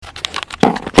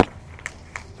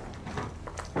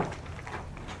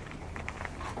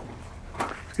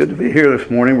good to be here this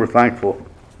morning. We're thankful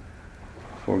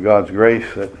for God's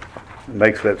grace that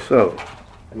makes that so.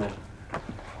 Amen.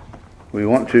 We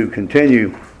want to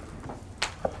continue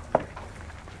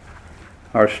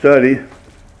our study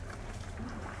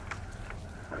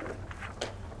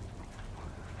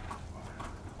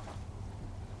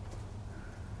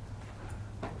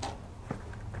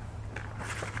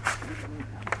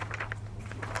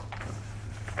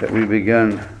that we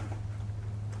began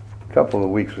a couple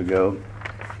of weeks ago.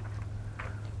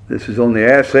 This is on the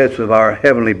assets of our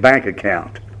heavenly bank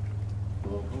account.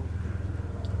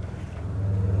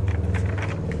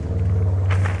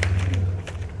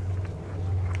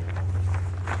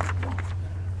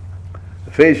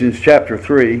 Ephesians chapter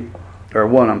 1.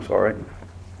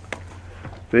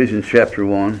 Ephesians chapter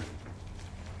 1.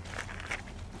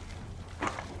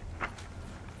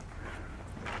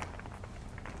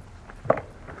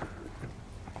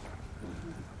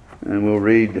 And we'll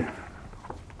read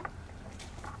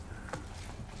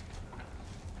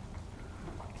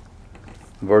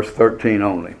verse 13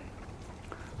 only. It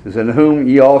says, "In whom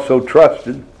ye also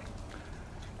trusted,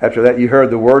 after that ye heard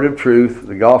the word of truth,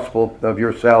 the gospel of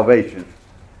your salvation.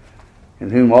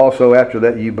 In whom also after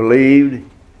that ye believed,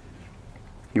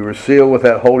 you were sealed with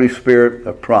that Holy Spirit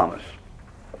of promise."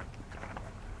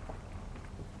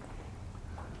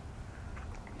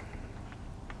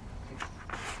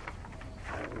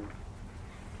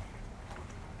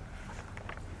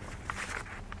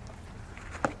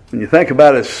 When you think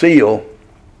about a seal,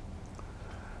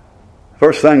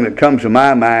 first thing that comes to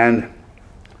my mind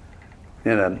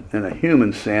in a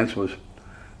human sense was,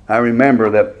 I remember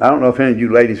that, I don't know if any of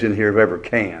you ladies in here have ever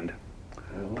canned,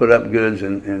 put up goods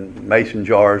in mason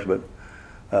jars, but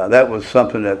that was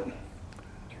something that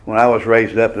when I was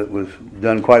raised up, it was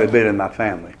done quite a bit in my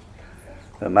family.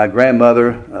 My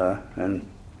grandmother and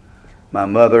my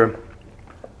mother,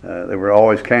 they were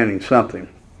always canning something.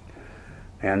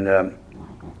 And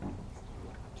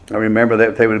I remember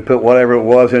that they would put whatever it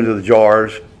was into the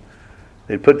jars.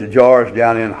 They'd put the jars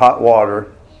down in hot water,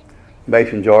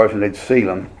 mason jars, and they'd seal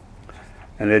them.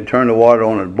 And they'd turn the water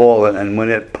on and boil it. And when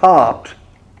it popped,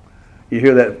 you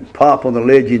hear that pop on the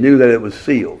lid, you knew that it was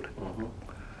sealed.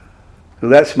 So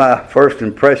that's my first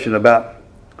impression about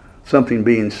something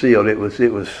being sealed. It was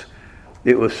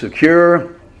secure,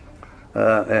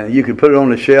 and you could put it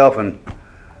on the shelf, and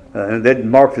they'd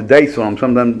mark the dates on them.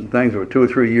 Sometimes things were 2 or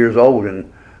 3 years old,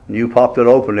 and when you popped it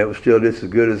open, it was still just as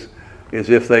good as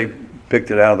if they picked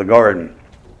it out of the garden.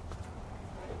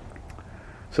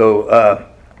 So,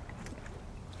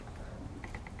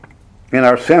 in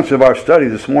our sense of our study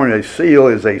this morning, a seal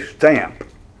is a stamp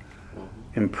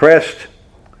impressed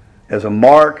as a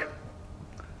mark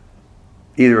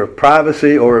either of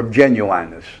privacy or of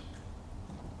genuineness.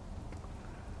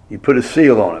 You put a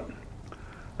seal on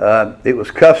it. It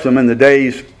was custom in the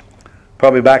days,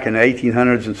 probably back in the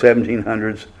 1800s and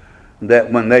 1700s,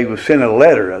 that when they would send a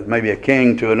letter, maybe a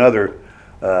king to another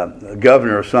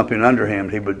governor or something under him,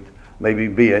 he would maybe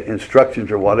be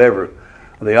instructions or whatever.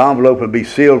 The envelope would be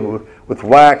sealed with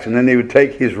wax, and then he would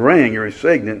take his ring or his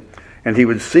signet, and he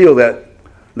would seal that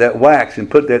wax and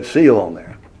put that seal on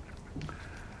there.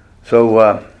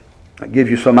 So that gives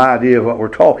you some idea of what we're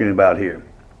talking about here.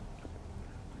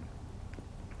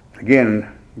 Again,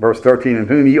 verse 13, "In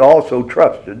whom ye also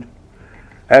trusted,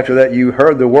 after that you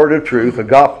heard the word of truth, the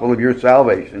gospel of your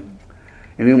salvation,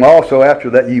 in whom also after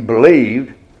that you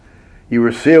believed, you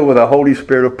were sealed with a Holy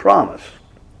Spirit of promise."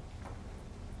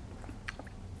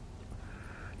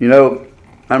 You know,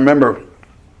 I remember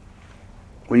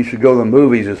we used to go to the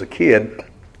movies as a kid.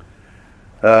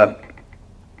 On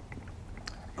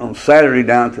Saturday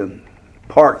down at the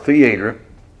Park Theater,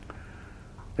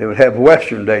 they would have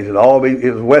Western days. It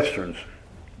was Westerns.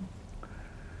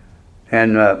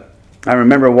 And I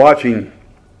remember watching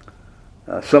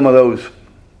some of those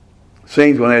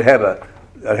scenes when they'd have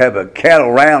a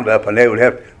cattle roundup, and they would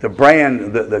have to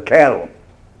brand the cattle.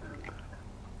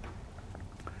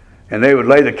 And they would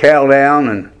lay the cattle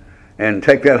down and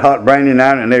take that hot branding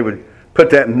out, and they would put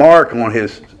that mark on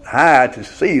his hide to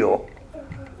seal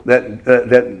that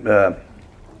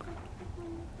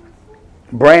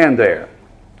brand there.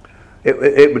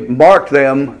 It would mark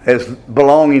them as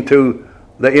belonging to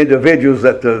the individuals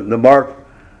that the mark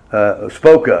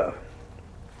spoke of,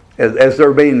 as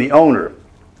their being the owner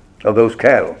of those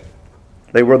cattle.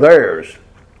 They were theirs.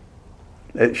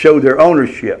 It showed their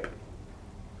ownership.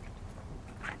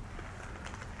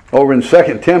 Over in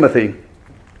 2 Timothy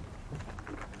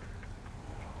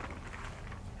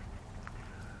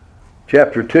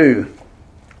chapter 2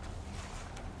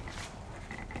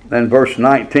 and verse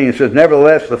 19, it says,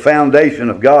 "Nevertheless the foundation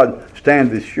of God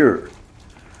standeth sure,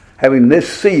 having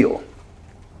this seal,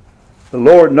 the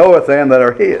Lord knoweth them that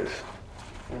are his.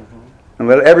 And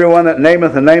let everyone that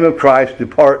nameth the name of Christ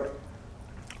depart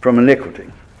from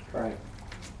iniquity. Right.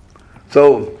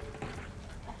 So,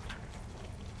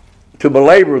 to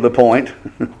belabor the point,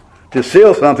 to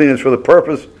seal something is for the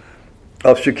purpose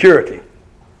of security.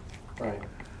 Right.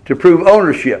 To prove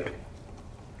ownership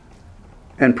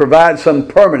and provide some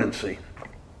permanency.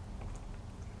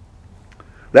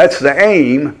 That's the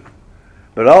aim,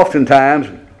 but oftentimes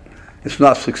it's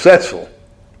not successful.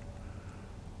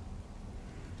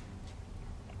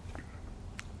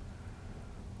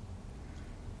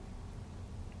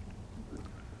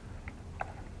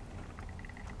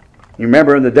 You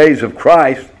remember in the days of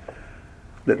Christ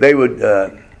that they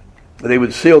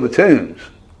would seal the tombs,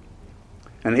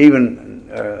 and even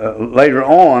later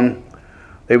on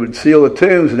they would seal the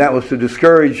tombs, and that was to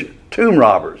discourage tomb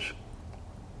robbers.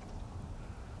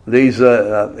 These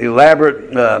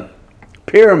elaborate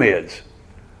pyramids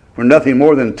were nothing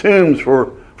more than tombs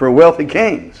for wealthy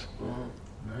kings,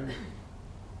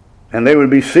 and they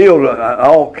would be sealed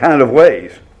all kind of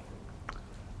ways.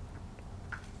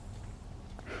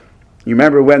 You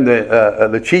remember when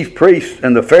the chief priests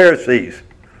and the Pharisees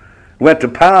went to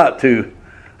Pilate to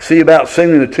see about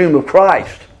sealing the tomb of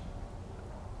Christ.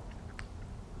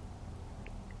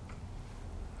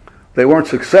 They weren't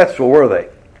successful, were they?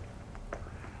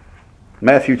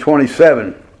 Matthew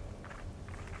 27.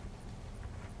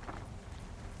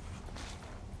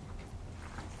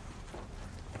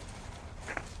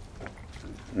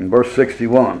 In verse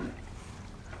 61.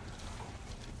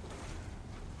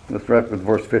 Let's start with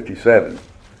verse 57.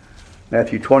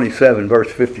 Matthew 27,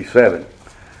 verse 57.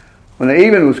 When the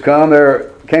even was come,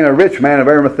 there came a rich man of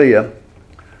Arimathea,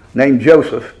 named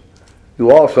Joseph, who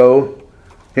also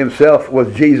himself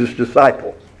was Jesus'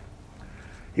 disciple.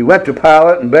 He went to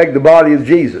Pilate and begged the body of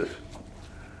Jesus.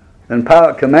 Then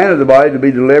Pilate commanded the body to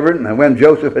be delivered, and when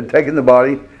Joseph had taken the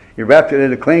body, he wrapped it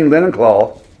in a clean linen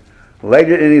cloth, laid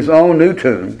it in his own new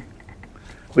tomb,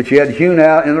 which he had hewn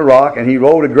out in the rock, and he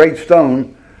rolled a great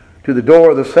stone to the door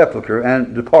of the sepulchre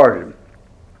and departed.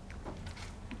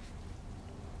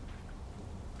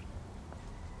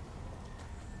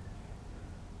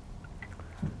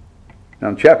 Now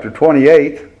in chapter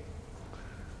 28, it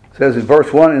says in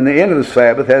verse 1, in the end of the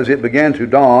Sabbath, as it began to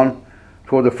dawn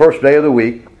toward the first day of the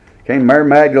week, came Mary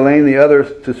Magdalene and the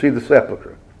others to see the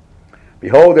sepulchre.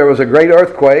 Behold, there was a great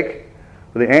earthquake,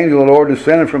 for the angel of the Lord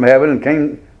descended from heaven and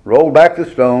came, rolled back the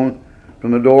stone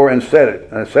from the door and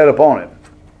sat upon it.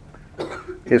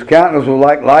 His countenance was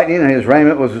like lightning, and his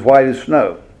raiment was as white as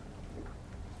snow.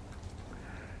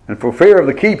 And for fear of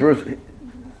the keepers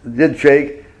did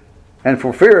shake, and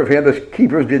for fear of him the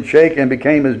keepers did shake and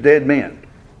became as dead men.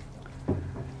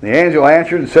 The angel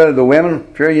answered and said to the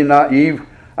women, fear ye not, Eve,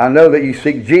 I know that ye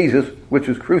seek Jesus, which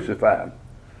was crucified.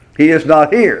 He is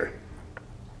not here,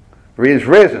 for he is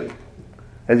risen.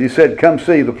 As he said, come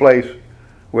see the place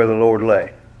where the Lord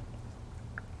lay.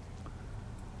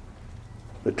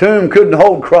 The tomb couldn't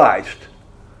hold Christ,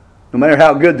 no matter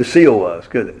how good the seal was,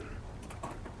 could it?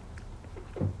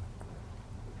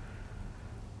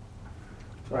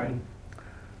 Right.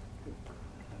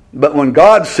 But when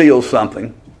God seals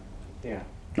something,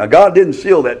 now God didn't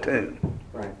seal that tomb.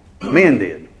 Right. Men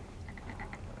did.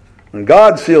 When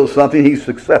God seals something, he's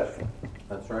successful.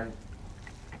 That's right.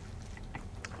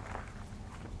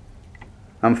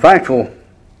 I'm thankful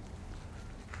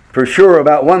for sure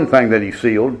about one thing that he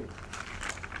sealed,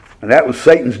 and that was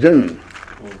Satan's doom.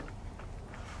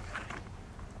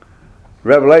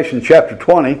 Revelation chapter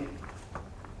 20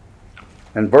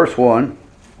 and verse 1.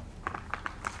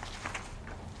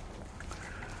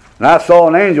 And I saw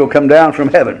an angel come down from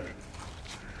heaven,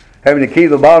 having the key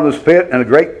of the bottomless pit and a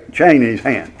great chain in his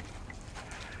hand.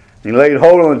 And he laid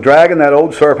hold on the dragon, that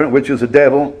old serpent, which is the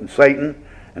devil and Satan,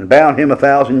 and bound him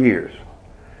 1,000 years.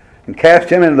 And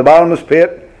cast him into the bottomless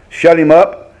pit, shut him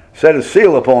up, set a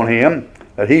seal upon him,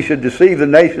 that he should deceive the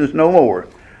nations no more,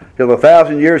 till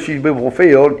 1,000 years should be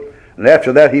fulfilled, and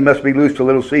after that he must be loosed a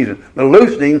little season. The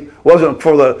loosening wasn't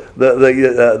for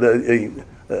the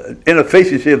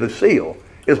inefficiency of the seal.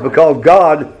 It's because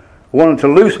God wanted to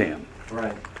loose him.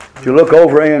 Right. If you look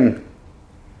over in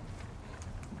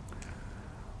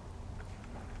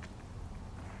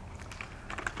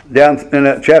down in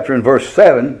that chapter in verse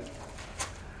 7, it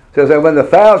says that when the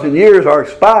 1,000 years are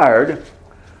expired,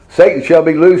 Satan shall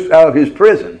be loosed out of his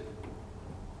prison.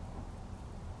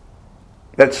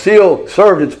 That seal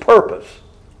served its purpose.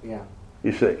 Yeah.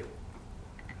 You see.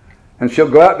 And shall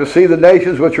go out to see the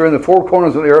nations which are in the four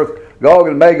corners of the earth, Gog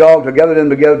and Magog, to gather them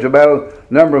together to battle,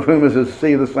 number of whom is as the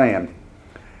sea of the sand.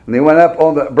 And they went up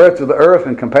on the breadth of the earth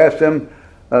and compassed them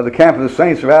the camp of the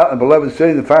saints are out in the beloved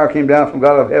city. The fire came down from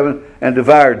God of heaven and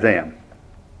devoured them.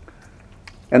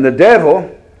 And the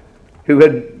devil, who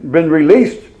had been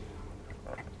released,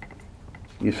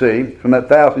 you see, from that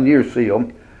 1,000-year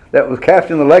seal, that was cast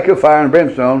in the lake of fire and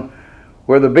brimstone,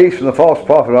 where the beast and the false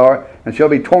prophet are, and shall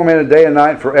be tormented day and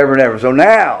night forever and ever. So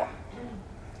now,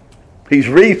 he's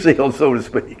resealed, so to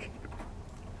speak.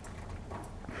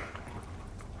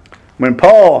 When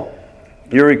Paul,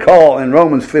 you recall in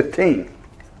Romans 15,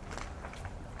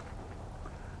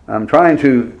 I'm trying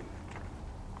to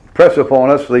press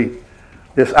upon us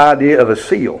this idea of a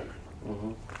seal.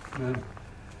 Mm-hmm.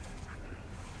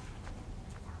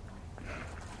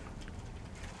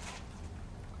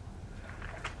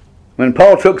 When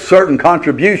Paul took certain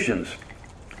contributions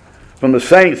from the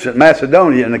saints at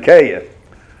Macedonia and Achaia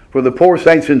for the poor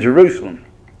saints in Jerusalem,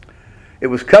 it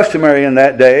was customary in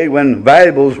that day, when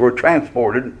valuables were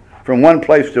transported from one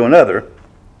place to another,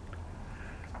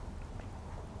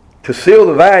 to seal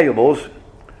the valuables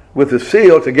with a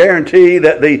seal to guarantee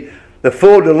that the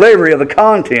full delivery of the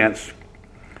contents,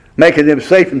 making them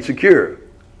safe and secure.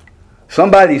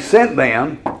 Somebody sent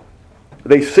them,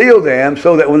 they sealed them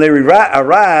so that when they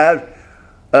arrived,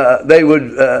 they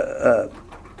would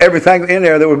everything in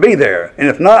there that would be there. And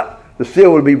if not, the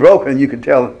seal would be broken. You could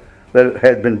tell that it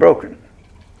had been broken.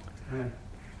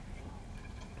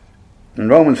 In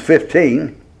Romans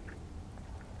 15,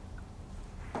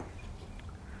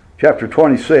 chapter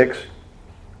 26,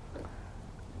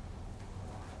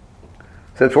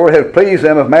 said, "For it hath pleased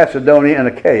them of Macedonia and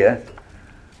Achaia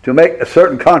to make a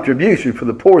certain contribution for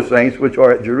the poor saints which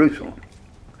are at Jerusalem.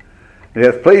 It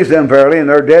hath pleased them verily, and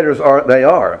their debtors they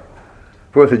are.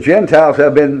 For if the Gentiles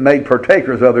have been made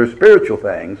partakers of their spiritual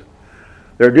things,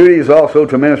 their duty is also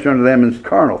to minister unto them in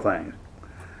carnal things.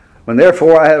 When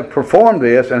therefore I have performed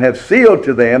this, and have sealed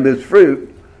to them this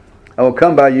fruit, I will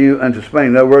come by you unto Spain."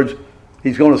 In other words,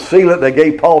 he's going to seal it. They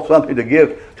gave Paul something to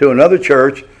give to another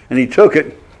church, and he took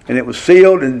it, and it was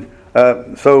sealed, and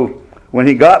so when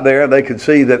he got there, they could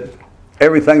see that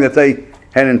everything that they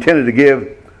had intended to give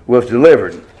was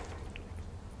delivered.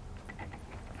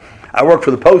 I worked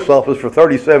for the post office for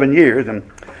 37 years, and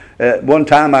one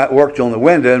time I worked on the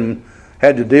window and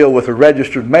had to deal with a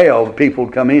registered mail that people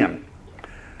would come in.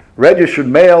 Registered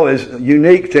mail is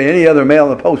unique to any other mail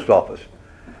in the post office.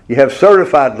 You have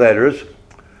certified letters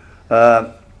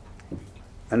and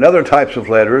other types of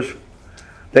letters.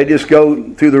 They just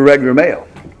go through the regular mail.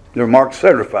 They're marked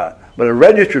certified. But a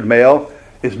registered mail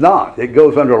is not. It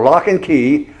goes under lock and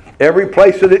key. Every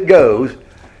place that it goes,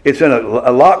 it's in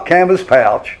a locked canvas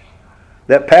pouch.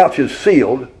 That pouch is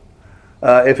sealed.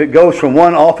 If it goes from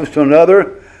one office to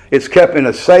another, it's kept in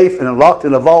a safe and locked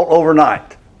in a vault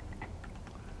overnight.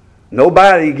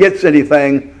 Nobody gets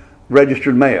anything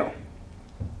registered mail.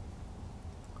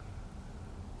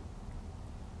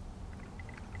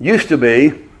 Used to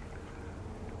be,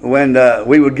 when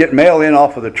we would get mail in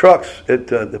off of the trucks at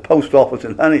the post office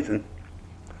in Huntington,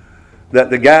 that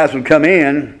the guys would come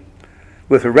in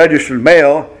with a registered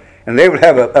mail, and they would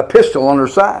have a pistol on their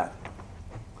side.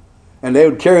 And they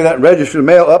would carry that registered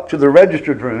mail up to the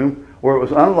registered room where it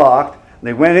was unlocked. And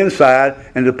they went inside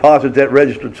and deposited that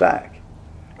registered sack.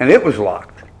 And it was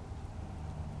locked.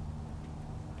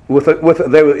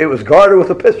 It was guarded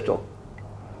with a pistol.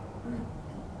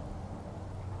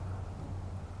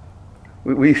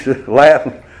 We used to laugh.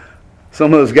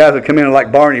 Some of those guys that come in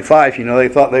like Barney Fife, they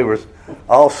thought they were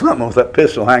all something with that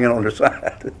pistol hanging on their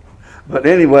side. But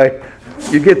anyway,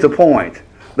 you get the point.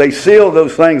 They sealed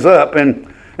those things up, and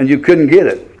you couldn't get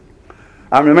it.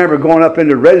 I remember going up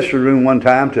into the register room one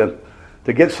time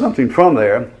to get something from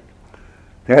there.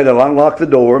 They had to unlock the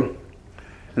door,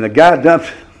 and the guy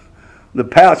dumped the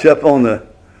pouch up on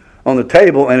the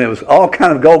table, and it was all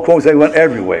kind of gold coins. They went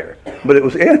everywhere, but it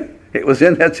was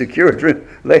in that security room.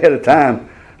 They had a time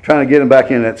trying to get them back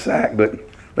in that sack, but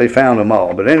they found them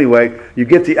all. But anyway, you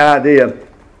get the idea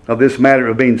of this matter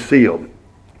of being sealed.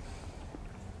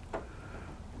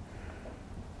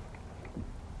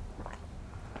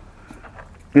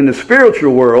 In the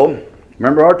spiritual world,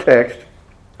 remember our text.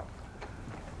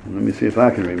 Let me see if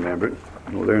I can remember it.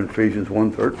 Well, there in Ephesians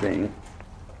 1:13.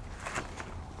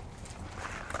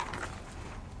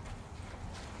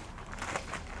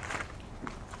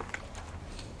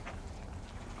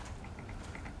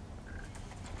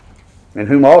 In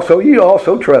whom also ye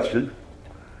also trusted,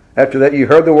 after that you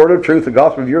heard the word of truth, the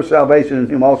gospel of your salvation, in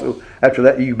whom also after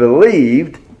that you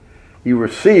believed, you were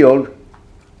sealed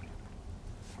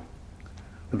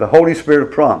with the Holy Spirit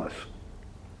of promise.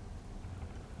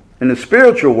 In the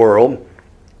spiritual world,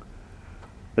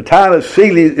 the time of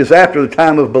sealing is after the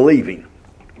time of believing.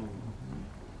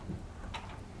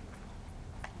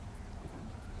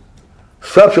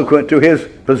 subsequent to His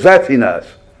possessing us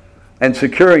and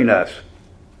securing us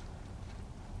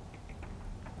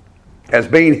as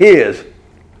being His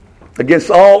against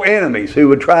all enemies who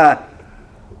would try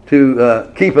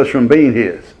to keep us from being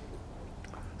His,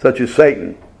 such as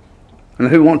Satan, and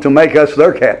who want to make us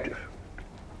their captive.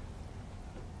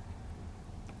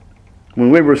 When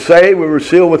we were saved, we were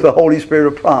sealed with the Holy Spirit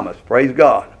of promise. Praise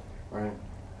God. Right.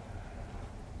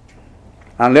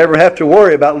 I never have to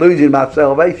worry about losing my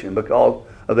salvation because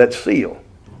of that seal.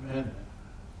 Amen.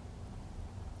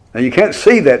 And you can't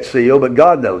see that seal, but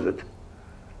God knows it.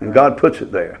 And God puts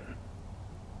it there.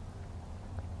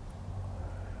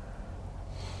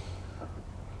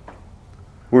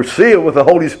 We're sealed with the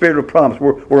Holy Spirit of promise.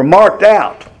 We're marked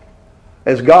out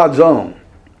as God's own.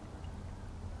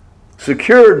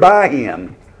 Secured by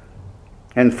Him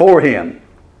and for Him.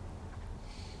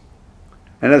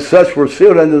 And as such, we're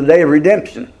sealed unto the day of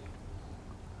redemption,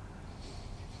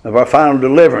 of our final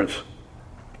deliverance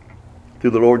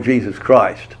through the Lord Jesus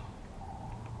Christ.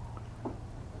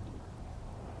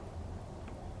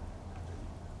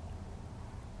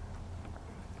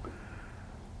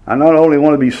 I not only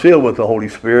want to be sealed with the Holy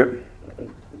Spirit,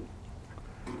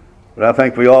 but I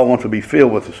think we all want to be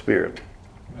filled with the Spirit.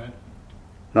 Amen.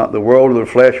 Not the world or the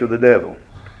flesh or the devil.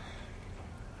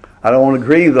 I don't want to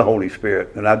grieve the Holy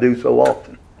Spirit, and I do so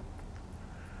often.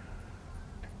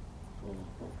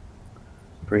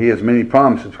 For He has many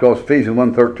promises, because Ephesians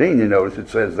 1:13, you notice it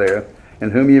says there, in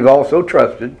whom you've also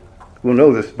trusted. We'll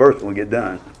know this verse when we get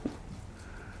done.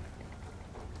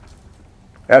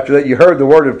 After that you heard the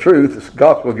word of truth, the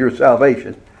gospel of your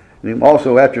salvation. And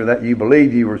also after that you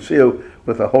believed, you were sealed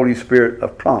with the Holy Spirit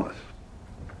of promise.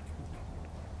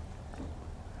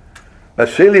 By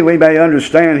sealing we may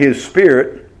understand His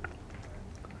Spirit,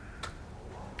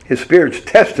 His Spirit's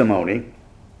testimony,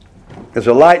 as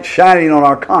a light shining on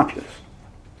our conscience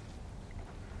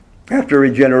after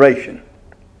regeneration.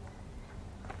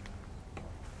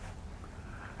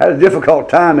 I had a difficult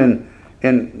time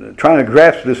in trying to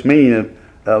grasp this meaning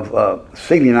of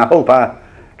sealing. I hope I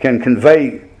can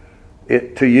convey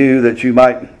it to you that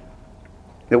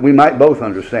we might both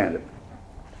understand it.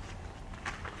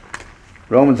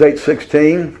 Romans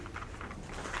 8:16.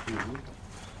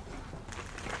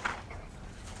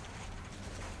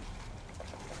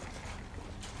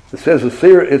 It says the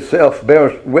Spirit itself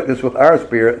bears witness with our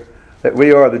spirit that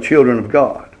we are the children of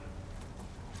God.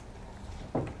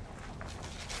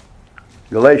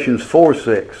 Galatians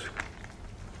 4:6.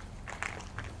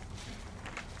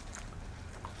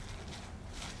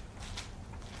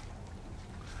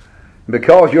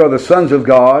 Because you are the sons of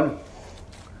God,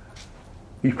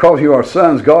 because you are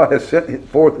sons, God has sent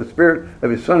forth the Spirit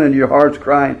of His Son into your hearts,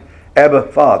 crying, Abba,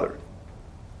 Father.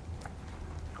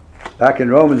 Back in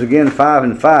Romans again,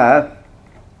 5:5,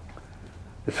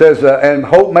 it says, and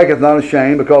hope maketh not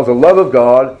ashamed, because the love of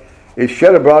God is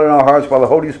shed abroad in our hearts by the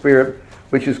Holy Spirit,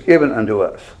 which is given unto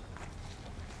us.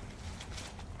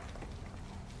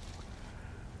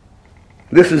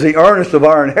 This is the earnest of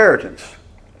our inheritance,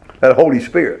 that Holy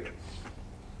Spirit.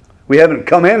 We haven't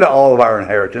come into all of our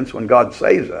inheritance when God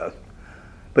saves us,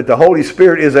 but the Holy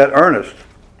Spirit is that earnest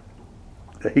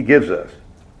that He gives us.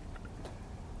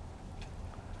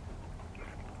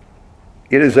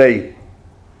 It is a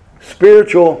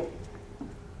spiritual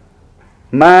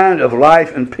mind of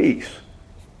life and peace.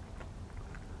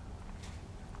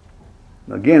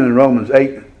 Again in Romans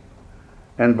 8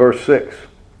 and verse 6.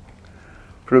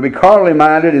 For to be carnally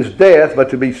minded is death, but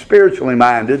to be spiritually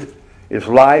minded is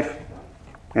life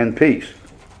and peace.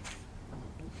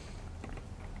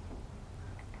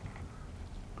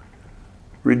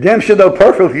 Redemption, though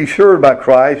perfectly secured by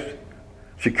Christ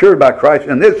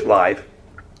in this life,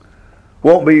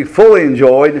 won't be fully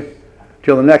enjoyed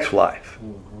till the next life.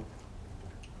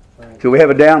 Till we have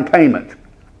a down payment.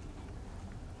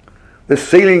 This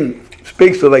sealing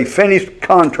speaks of a finished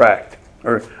contract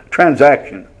or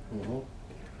transaction.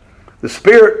 The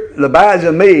Spirit that abides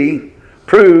in me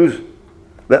proves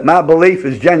that my belief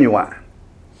is genuine.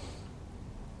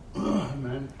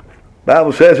 Amen. The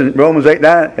Bible says in Romans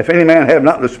 8:9, if any man have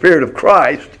not the Spirit of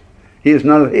Christ, he is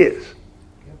none of His.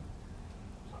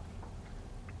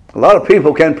 A lot of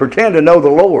people can pretend to know the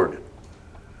Lord,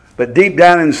 but deep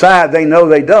down inside they know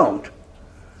they don't,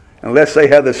 unless they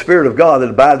have the Spirit of God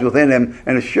that abides within them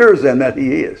and assures them that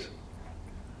He is.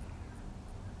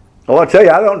 Oh, I tell you,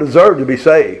 I don't deserve to be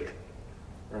saved.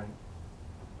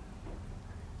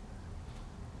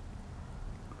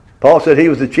 Paul said he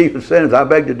was the chief of sinners. I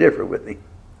beg to differ with him.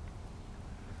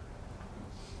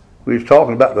 We was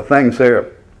talking about the things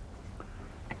there.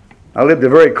 I lived a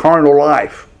very carnal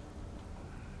life.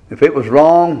 If it was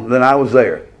wrong, then I was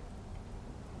there.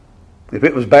 If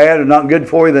it was bad or not good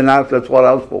for you, then that's what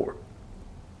I was for.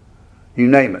 You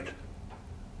name it.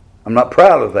 I'm not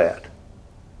proud of that.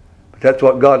 But that's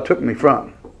what God took me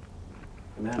from.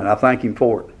 Amen. And I thank Him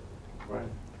for it. Right.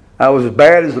 I was as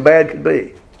bad as the bad could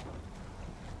be.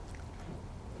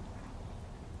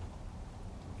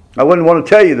 I wouldn't want to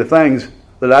tell you the things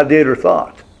that I did or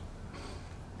thought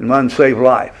in my unsaved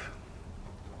life.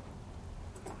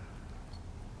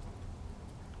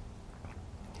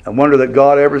 I wonder that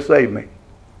God ever saved me.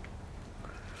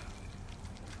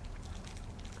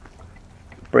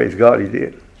 Praise God, He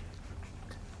did.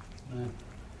 Amen.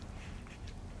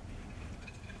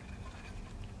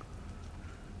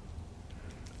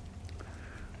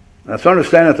 Let's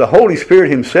understand that the Holy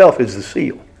Spirit Himself is the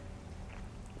seal.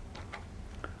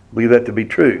 Believe that to be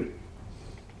true.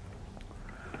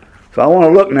 So I want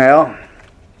to look now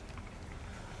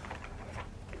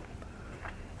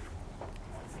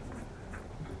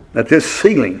at this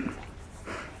sealing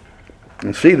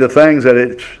and see the things that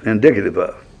it's indicative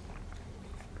of.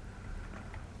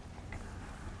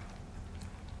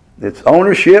 It's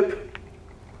ownership,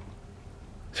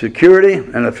 security,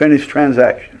 and a finished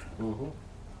transaction. Mm-hmm.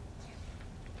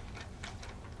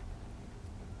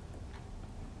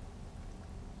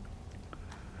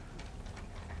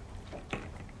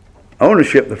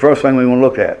 Ownership, the first thing we want to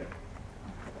look at.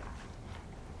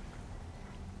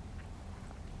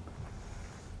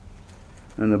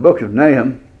 In the book of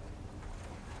Nahum,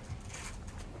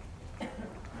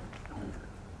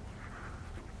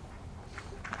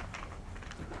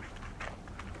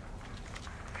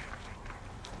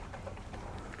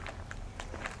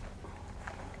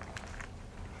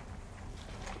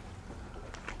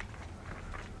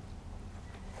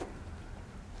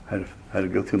 had to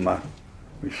go through my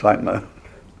recite my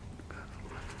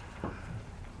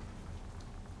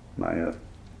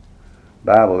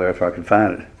Bible there so I could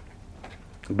find it.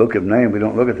 The book of Nahum, we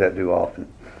don't look at that too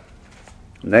often.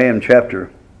 Nahum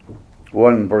chapter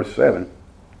 1 verse 7,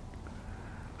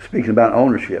 speaking about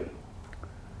ownership,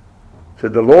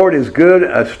 said, "The Lord is good,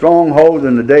 a stronghold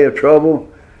in the day of trouble,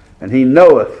 and He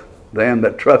knoweth them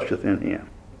that trusteth in Him."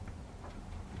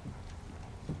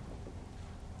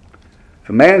 If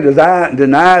a man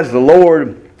denies the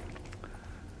Lord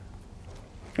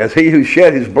as He who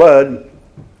shed His blood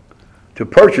to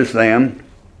purchase them,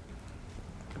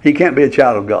 he can't be a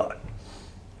child of God.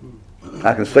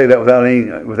 I can say that without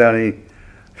any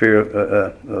fear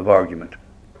of argument.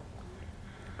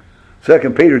 2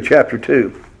 Peter chapter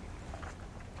 2.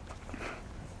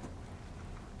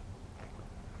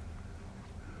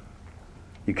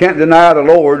 You can't deny the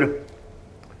Lord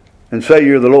and say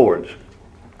you're the Lord's.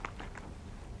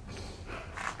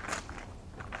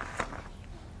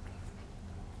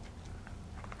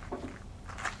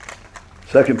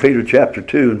 Second Peter chapter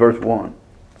 2 and verse 1.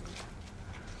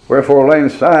 Wherefore laying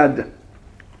aside,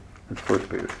 that's 1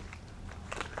 Peter.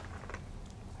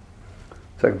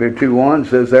 2 Peter 2:1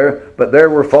 says there, "But there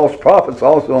were false prophets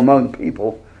also among the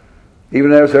people,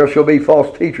 even as there shall be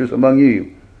false teachers among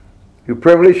you, who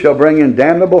privily shall bring in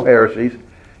damnable heresies,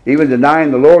 even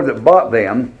denying the Lord that bought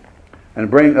them,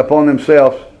 and bring upon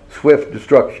themselves swift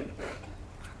destruction."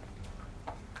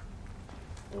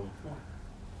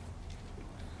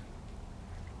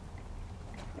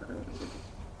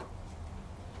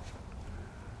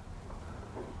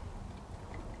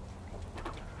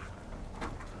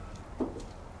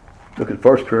 Look at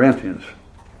 1 Corinthians.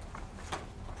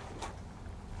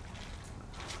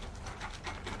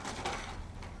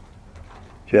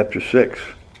 Chapter 6.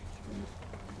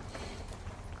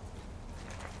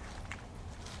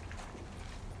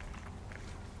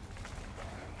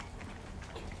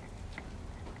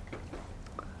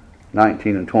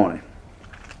 (19 and 20).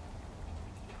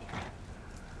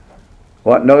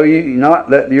 What, know ye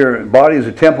not that your body is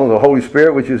a temple of the Holy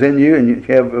Spirit which is in you, and you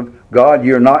have of God,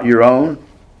 you're not your own?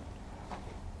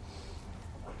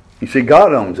 You see,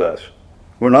 God owns us.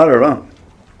 We're not our own.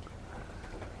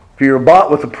 For you're bought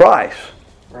with a price.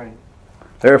 Right.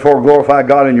 Therefore glorify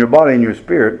God in your body and your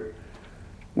spirit,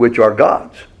 which are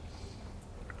God's.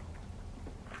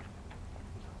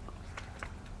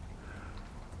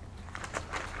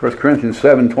 First Corinthians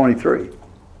 7:23.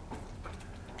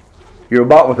 You're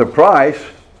bought with a price,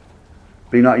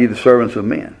 be not ye the servants of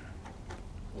men.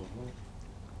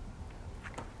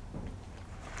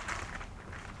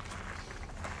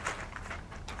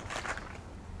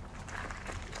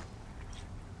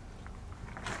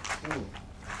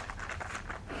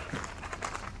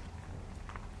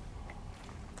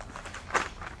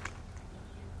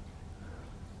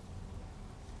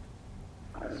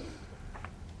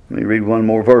 Let me read one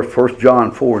more verse, 1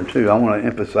 John 4 and 2. I want to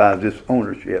emphasize this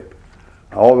ownership.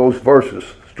 All those verses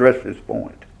stress this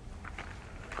point.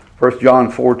 1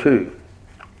 John 4:2.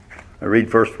 I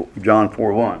read 1 John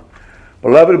 4:1.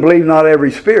 Beloved, believe not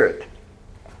every spirit,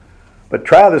 but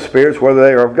try the spirits whether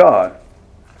they are of God,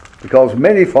 because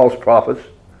many false prophets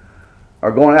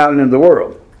are going out into the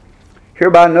world.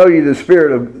 Hereby know ye the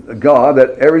Spirit of God,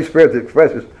 that every spirit that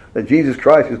confesses that Jesus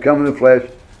Christ is come in the flesh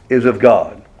is of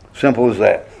God. Simple as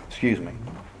that. Excuse me.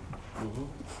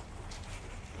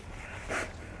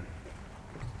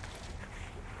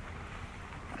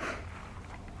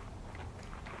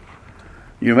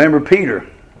 You remember Peter,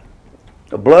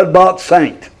 a blood-bought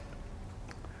saint.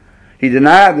 He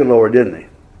denied the Lord, didn't he?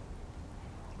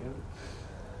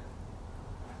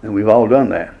 And we've all done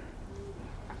that.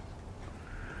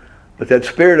 But that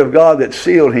Spirit of God that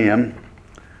sealed him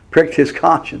pricked his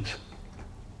conscience.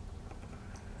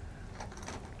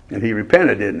 And he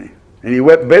repented, didn't he? And he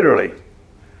wept bitterly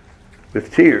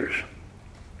with tears.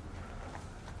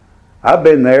 I've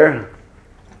been there.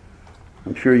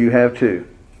 I'm sure you have too.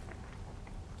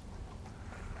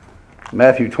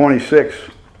 Matthew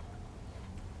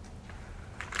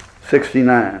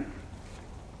 26:69.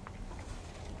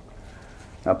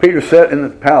 Now Peter sat in the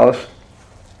palace,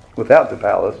 without the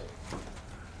palace.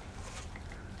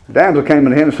 The damsel came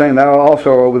unto him, saying, Thou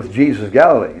also art with Jesus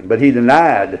Galilean. But he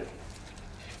denied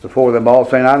before them all,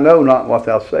 saying, I know not what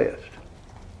thou sayest.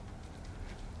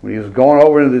 When he was going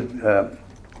over into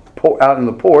out in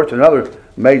the porch, another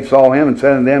maid saw him and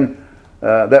said unto them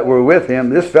that were with him,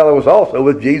 This fellow was also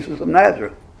with Jesus of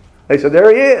Nazareth. They said,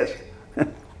 There he is.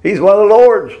 He's one of the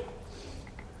Lord's.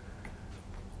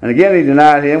 And again he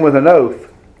denied him with an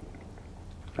oath.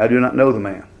 I do not know the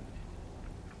man.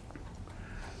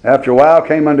 After a while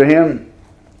came unto him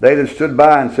they that stood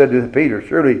by and said to Peter,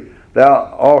 Surely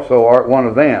thou also art one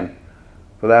of them,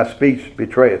 for thy speech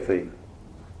betrayeth thee.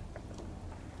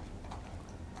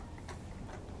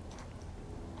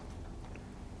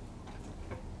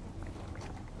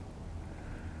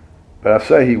 But I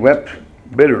say he wept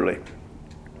bitterly.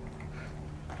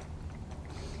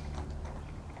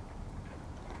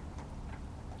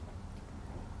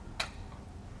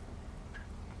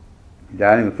 He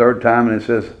died him the third time, and it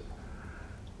says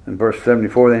in verse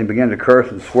 74, then he began to curse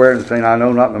and swear and saying, I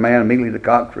know not the man. Immediately the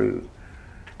cock crew.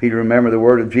 Peter remembered the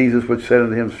word of Jesus, which said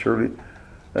unto him, Surely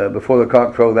before the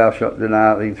cock crow thou shalt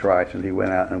deny thee thrice. And he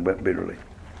went out and wept bitterly.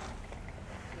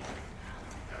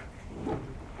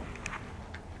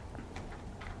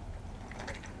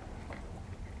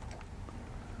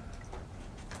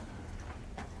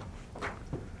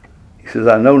 He says,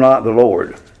 I know not the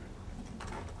Lord.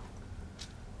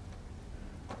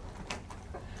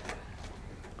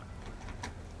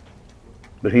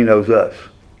 But he knows us.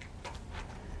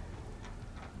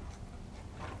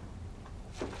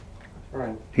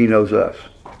 Right. He knows us.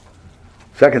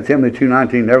 2 Timothy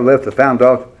 2:19, never left the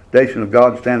foundation of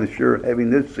God standeth sure,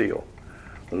 having this seal.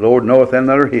 The Lord knoweth them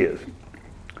that are his.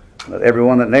 Let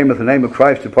everyone that nameth the name of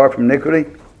Christ depart from iniquity.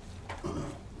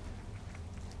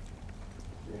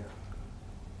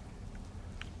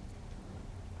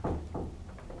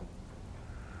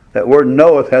 That word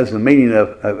knoweth has the meaning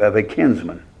of a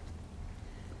kinsman.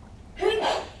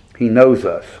 He knows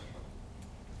us.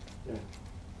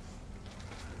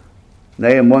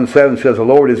 Nahum 1:7 says, The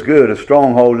Lord is good, a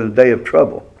stronghold in the day of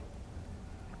trouble.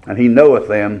 And he knoweth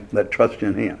them that trust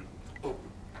in him.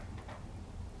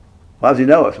 Why does he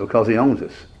know us? Because he owns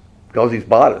us. Because he's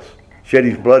bought us. Shed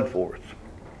his blood for us.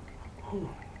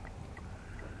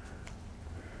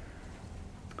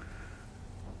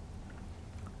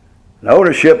 The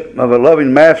ownership of a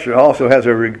loving master also has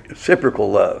a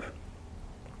reciprocal love.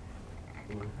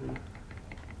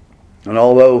 And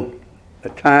although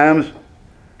at times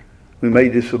we may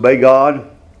disobey God,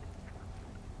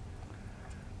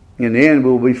 in the end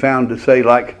we'll be found to say,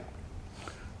 like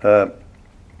there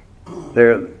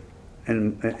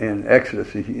in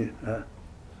Exodus,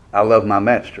 I love my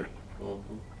master.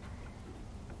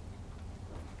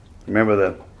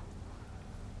 Remember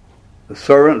the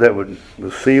servant that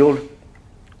was sealed?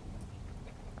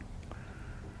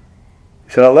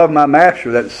 He said, I love my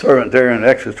master, that servant there in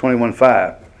Exodus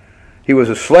 21:5. He was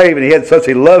a slave and he had such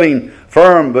a loving,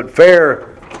 firm, but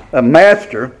fair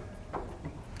master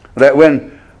that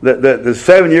when the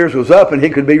 7 years was up and he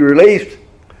could be released,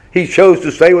 he chose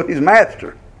to stay with his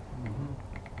master.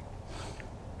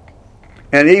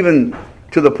 And even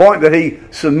to the point that he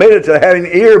submitted to having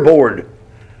ear bored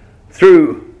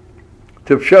through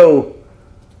to show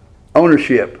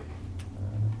ownership.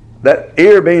 That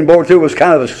ear being bored through was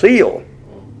kind of a seal,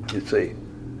 you see.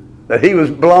 That he was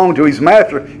belonged to his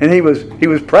master, and he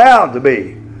was proud to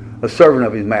be a servant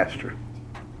of his master.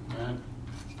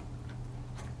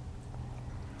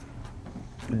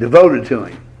 devoted to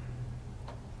Him.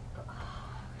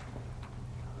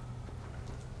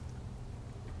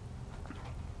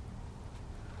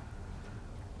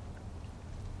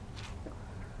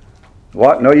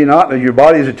 What? Know ye not that your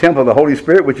body is a temple of the Holy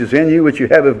Spirit, which is in you, which you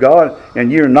have of God,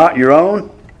 and ye are not your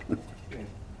own?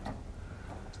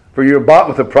 For you are bought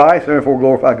with a price, therefore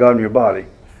glorify God in your body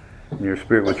and your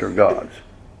spirit, which are God's.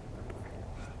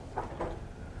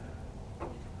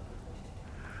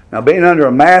 Now, being under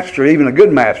a master, even a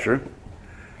good master,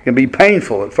 can be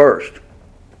painful at first.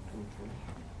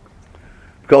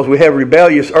 Because we have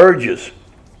rebellious urges.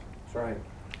 That's right.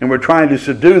 And we're trying to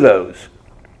subdue those.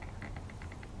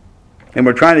 And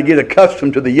we're trying to get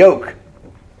accustomed to the yoke.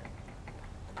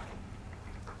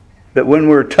 But when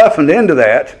we're toughened into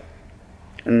that,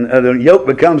 and the yoke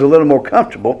becomes a little more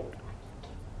comfortable,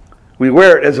 we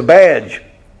wear it as a badge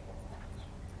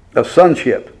of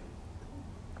sonship.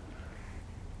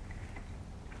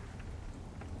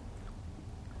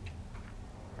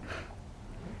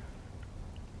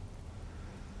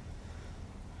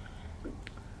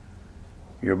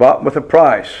 You're bought with a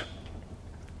price.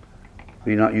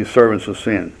 Be not you servants of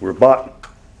sin. We're bought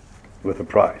with a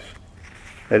price.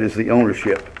 That is the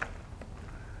ownership.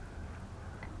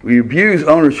 We abuse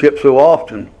ownership so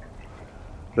often,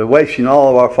 they're wasting all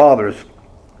of our Father's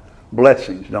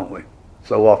blessings, don't we?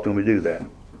 So often we do that.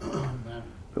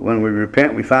 But when we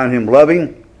repent, we find Him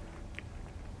loving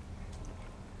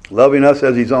us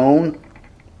as His own.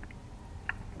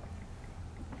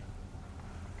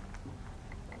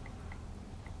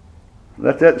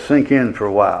 Let that sink in for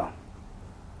a while.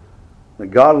 That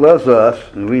God loves us,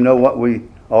 and we know what we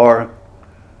are,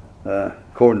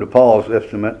 according to Paul's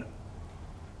estimate.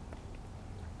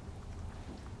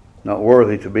 Not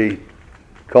worthy to be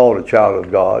called a child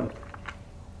of God.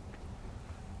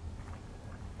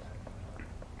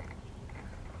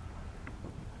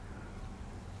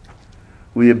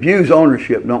 We abuse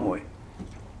ownership, don't we?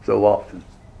 So often.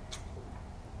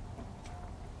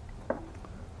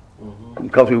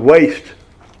 Because we waste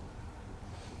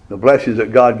the blessings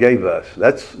that God gave us.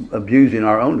 That's abusing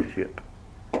our ownership.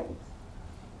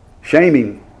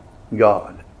 Shaming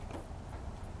God.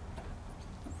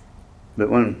 But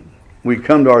when we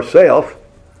come to ourselves,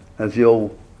 as the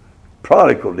old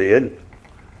prodigal did,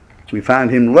 we find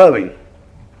Him loving.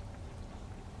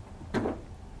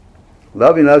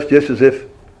 Loving us just as if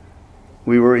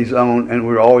we were His own, and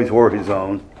we always were His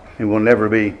own, and will never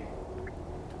be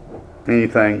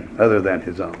anything other than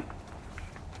His own.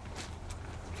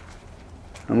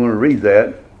 I'm going to read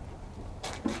that.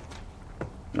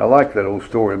 I like that old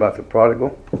story about the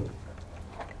prodigal,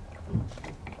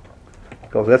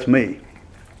 because that's me.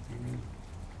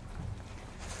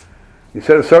 He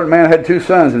said, a certain man had 2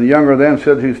 sons, and the younger of them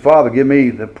said to his father, give me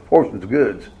the portions of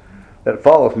goods that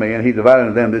falleth me, and he divided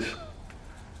unto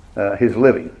them his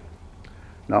living.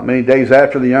 Not many days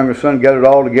after, the younger son gathered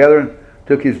all together, and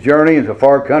took his journey into a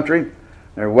far country, and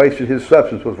there wasted his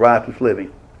substance with riotous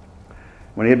living.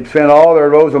 When he had spent all, there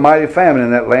arose a mighty famine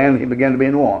in that land, and he began to be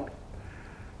in want.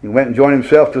 He went and joined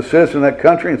himself to a citizen of that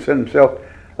country, and sent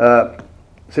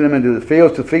him into the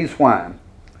fields to feed swine.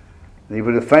 And he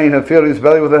would have fain have filled his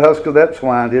belly with the husk of that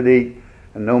swine did eat,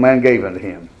 and no man gave unto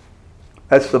him.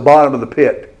 That's the bottom of the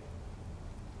pit.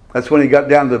 That's when he got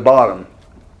down to the bottom.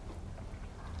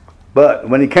 But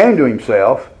when he came to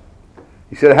himself,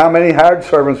 he said, how many hired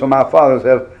servants of my father's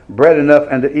have bread enough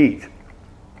and to eat,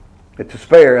 and to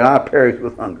spare, and I perish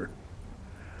with hunger?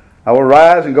 I will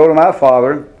rise and go to my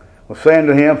father, will say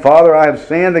unto him, Father, I have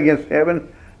sinned against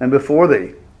heaven and before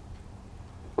thee,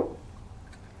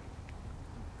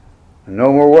 and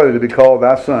no more worthy to be called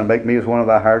thy son. Make me as one of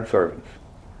thy hired servants.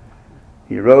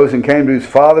 He arose and came to his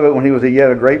father, but when he was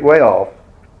yet a great way off,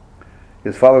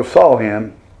 his father saw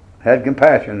him, had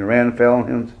compassion, and ran and fell on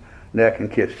his neck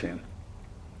and kissed him.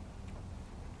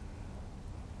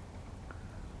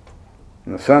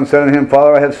 And the son said unto him,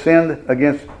 Father, I have sinned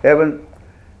against heaven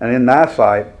and in thy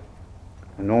sight,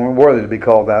 and no more worthy to be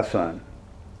called thy son.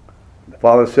 The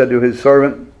father said to his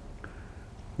servant,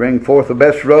 bring forth the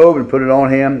best robe, and put it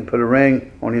on him, and put a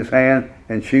ring on his hand,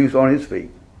 and shoes on his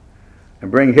feet. And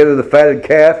bring hither the fatted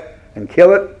calf, and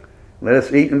kill it, and let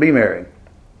us eat and be merry.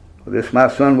 For this my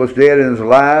son was dead and is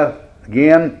alive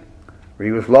again, for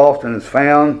he was lost and is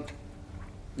found,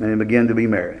 and he began to be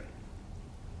merry.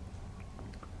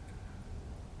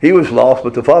 He was lost,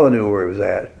 but the father knew where he was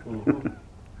at. Mm-hmm.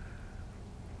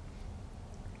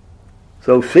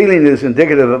 So sealing is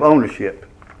indicative of ownership.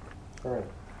 Right.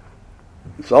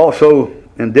 It's also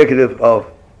indicative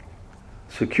of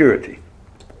security.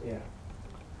 Yeah.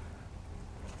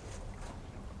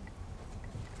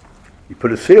 You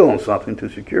put a seal on something to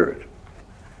secure it.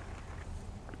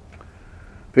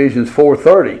 Ephesians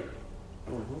 4:30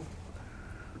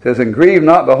 says, "And grieve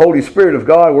not the Holy Spirit of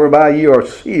God, whereby ye are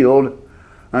sealed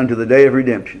unto the day of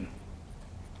redemption."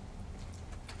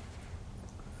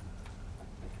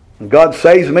 When God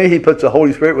saves me, He puts the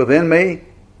Holy Spirit within me,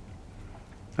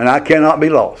 and I cannot be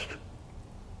lost.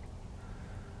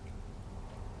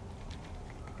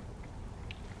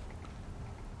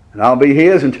 And I'll be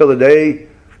His until the day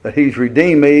that He's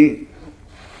redeemed me,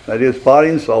 that is, body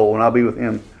and soul, and I'll be with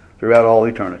Him throughout all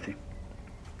eternity.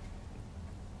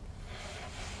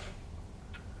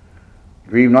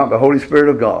 Grieve not the Holy Spirit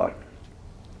of God,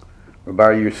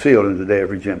 whereby you're sealed in the day of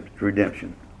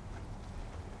redemption.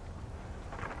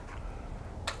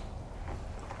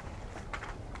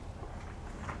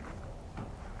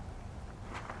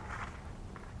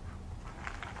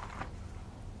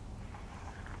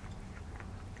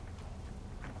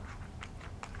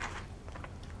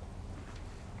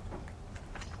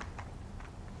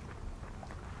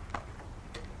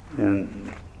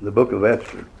 In the book of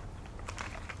Esther,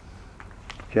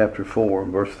 chapter 4,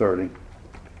 verse 30,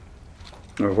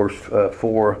 or verse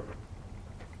 4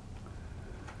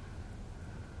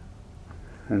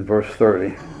 and verse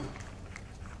 30.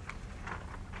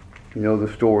 You know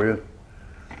the story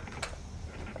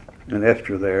in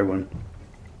Esther there when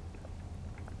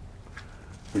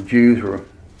the Jews were,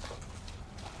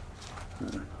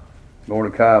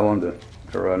 Mordecai wanted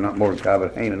to, or not Mordecai,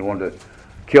 but Haman wanted to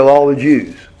kill all the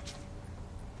Jews.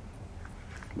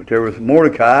 But there was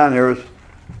Mordecai and there was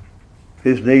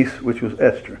his niece, which was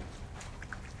Esther.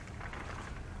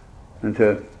 And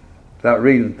without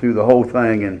reading through the whole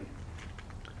thing in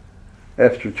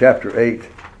Esther chapter 8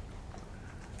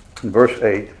 and verse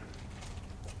 8,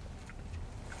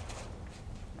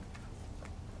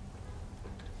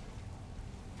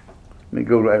 let me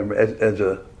go as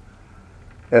a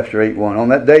Esther 8:1. On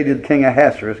that day did King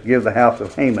Ahasuerus give the house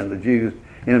of Haman, the Jews'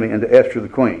 enemy, unto Esther the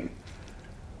queen.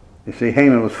 You see,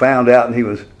 Haman was found out and he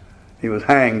was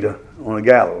hanged on a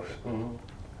gallows. Mm-hmm.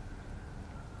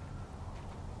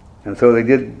 And so they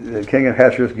did, King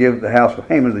Ahasuerus give the house of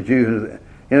Haman, the Jews'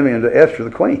 enemy, unto Esther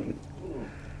the queen.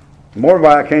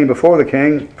 Mordecai came before the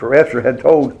king, for Esther had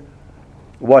told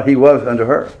what he was unto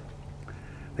her.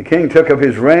 The king took up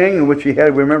his ring, which he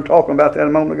had, we remember talking about that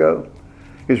a moment ago,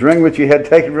 his ring which he had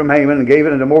taken from Haman, and gave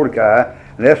it unto Mordecai,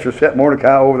 and Esther set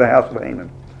Mordecai over the house of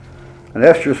Haman. And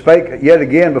Esther spake yet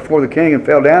again before the king, and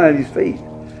fell down at his feet,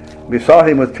 and besought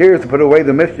him with tears to put away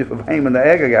the mischief of Haman the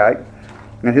Agagite,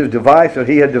 and his device that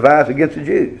he had devised against the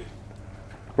Jews.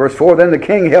 Verse 4, then the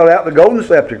king held out the golden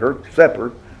scepter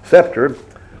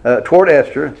toward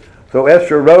Esther. So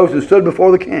Esther arose and stood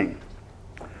before the king,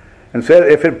 and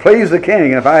said, if it please the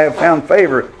king, and if I have found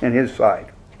favor in his sight,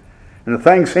 and the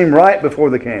thing seem right before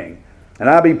the king, and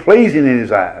I be pleasing in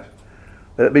his eyes,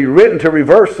 that it be written to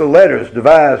reverse the letters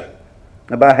devised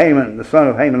by Haman, the son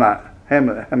of Hammedatha,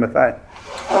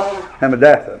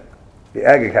 the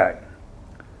Agagite,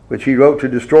 which he wrote to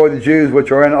destroy the Jews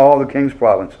which are in all the king's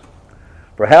provinces.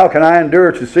 For how can I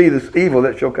endure to see this evil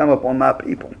that shall come upon my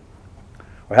people?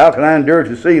 Or how can I endure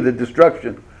to see the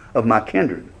destruction of my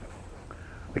kindred?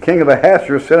 The king of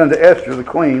Ahasuerus said unto Esther the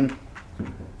queen,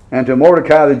 and to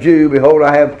Mordecai the Jew, behold,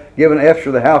 I have given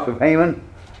Esther the house of Haman,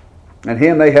 and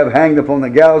him they have hanged upon the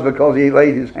gallows, because he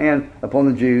laid his hand upon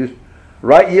the Jews.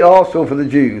 Write ye also for the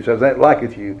Jews, as that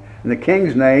liketh you, in the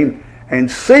king's name, and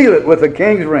seal it with the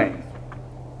king's ring.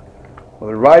 For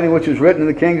the writing which is written in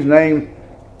the king's name,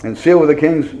 and sealed with the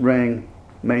king's ring,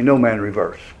 may no man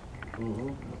reverse. Mm-hmm.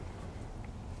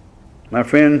 My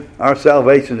friend, our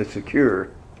salvation is secure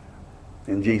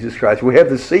in Jesus Christ. We have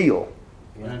the seal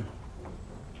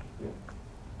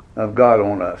of God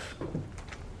on us.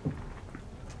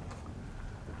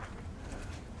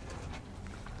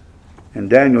 In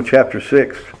Daniel chapter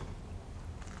 6,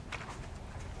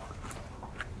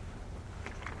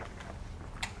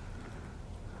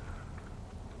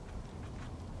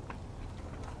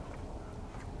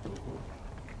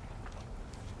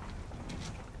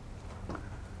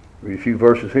 read a few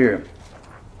verses here.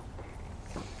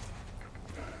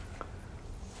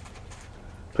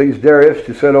 Please Darius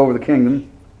to set over the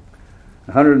kingdom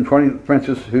 120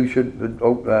 princes who should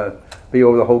be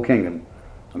over the whole kingdom.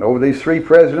 And over these 3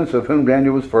 presidents, of whom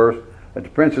Daniel was first, that the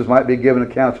princes might be given a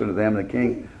counsel to them, and the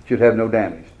king should have no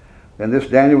damage. Then this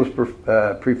Daniel was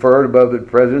preferred above the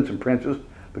presidents and princes,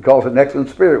 because an excellent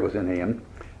spirit was in him,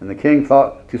 and the king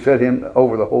thought to set him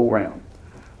over the whole realm.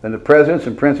 Then the presidents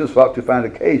and princes sought to find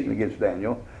occasion against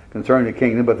Daniel concerning the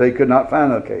kingdom, but they could not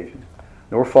find an occasion,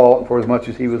 nor fault, for as much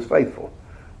as he was faithful.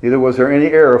 Neither was there any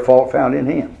error or fault found in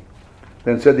him.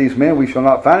 Then said these men, we shall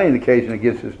not find any occasion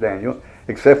against this Daniel,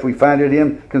 except we find it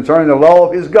in concerning the law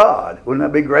of his God. Wouldn't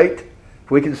that be great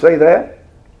if we could say that?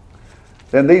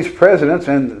 Then these presidents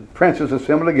and princes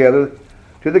assembled together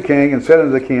to the king and said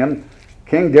unto the king,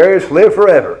 King Darius, live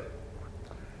forever.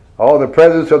 All the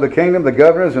presidents of the kingdom, the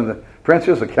governors and the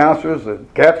princes, the counselors, the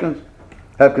captains,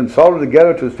 have consulted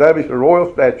together to establish a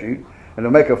royal statute and to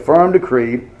make a firm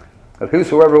decree that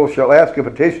whosoever shall ask a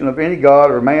petition of any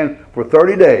god or man for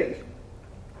 30 days,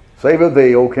 save of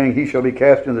thee, O king, he shall be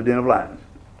cast in the den of lions.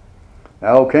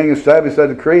 Now, O king, establish that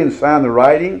decree and sign the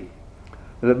writing,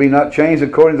 that it be not changed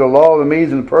according to the law of the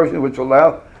Medes and the Persians, which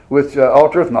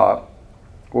altereth not.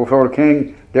 Wherefore the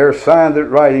king Darius signed the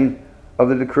writing of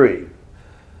the decree.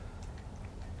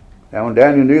 Now when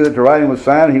Daniel knew that the writing was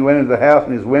signed, he went into the house,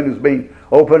 and his windows being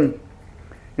open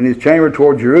in his chamber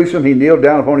toward Jerusalem, he kneeled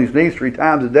down upon his knees 3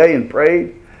 times a day and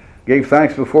prayed, gave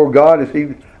thanks before God as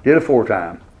he did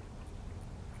aforetime.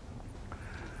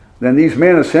 Then these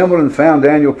men assembled and found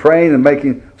Daniel praying and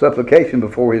making supplication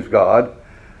before his God.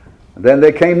 And then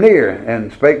they came near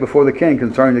and spake before the king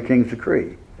concerning the king's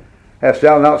decree. Hast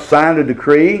thou not signed a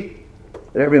decree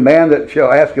that every man that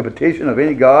shall ask a petition of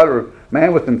any god or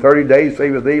man within 30 days,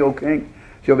 save of thee, O king,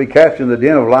 shall be cast in the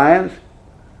den of lions?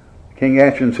 The king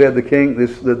answered and said, the king, the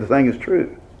thing is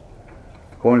true,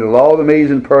 according to the law of the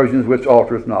Medes and Persians, which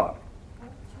altereth not.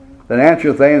 Then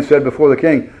answereth they and said before the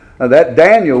king, that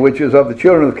Daniel, which is of the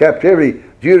children of captivity,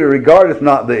 Judah, regardeth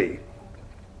not thee,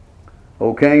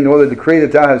 O king, nor the decree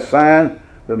that thou hast signed,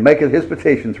 but maketh his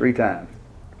petition 3 times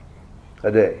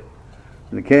a day.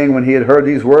 And the king, when he had heard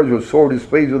these words, was sore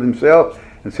displeased with himself,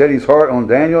 and set his heart on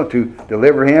Daniel to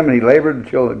deliver him, and he labored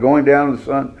until the going down of the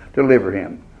sun to deliver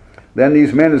him. Then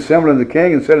these men assembled unto the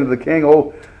king, and said unto the king,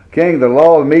 O king, the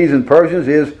law of Medes and Persians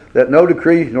is that no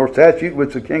decree nor statute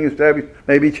which the king established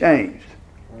may be changed.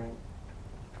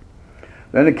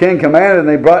 Then the king commanded, and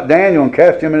they brought Daniel and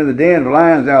cast him into the den of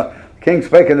lions. Now the king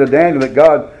spake unto Daniel, that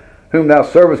God, whom thou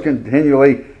servest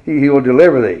continually, he will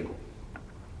deliver thee.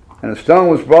 And a stone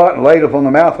was brought and laid upon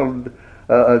the mouth of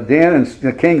a den, and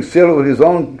the king sealed it with his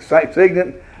own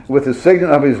signet, with the signet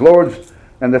of his lords,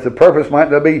 and that the purpose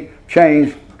might not be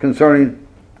changed concerning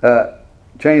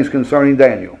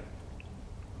Daniel.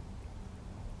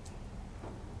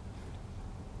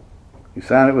 He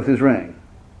signed it with his ring.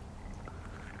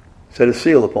 Set a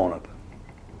seal upon it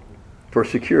for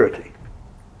security.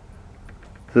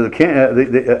 So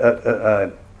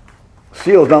the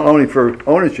seal is not only for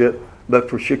ownership, but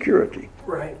for security.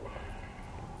 Right.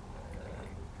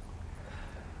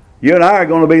 You and I are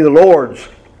going to be the Lord's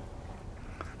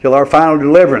till our final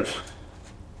deliverance.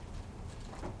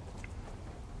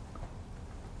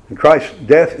 And Christ's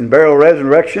death and burial and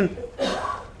resurrection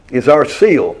is our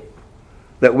seal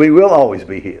that we will always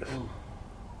be His.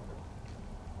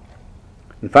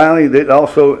 And finally, it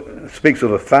also speaks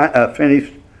of a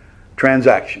finished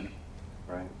transaction.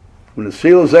 Right. When the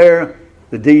seal is there,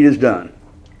 the deed is done.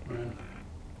 Right.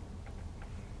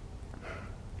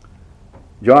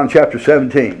 John chapter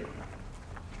 17.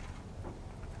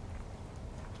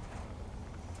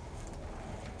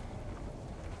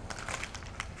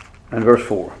 And verse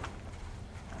 4.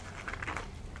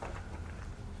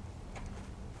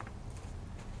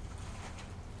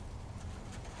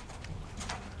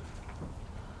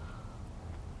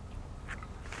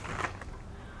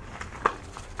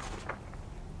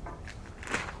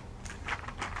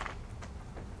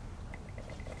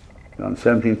 John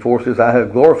 17:4 says, I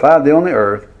have glorified thee on the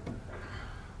earth.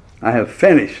 I have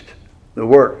finished the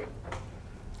work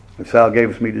which thou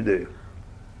gavest me to do.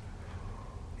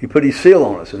 He put his seal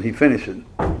on us, and he finished it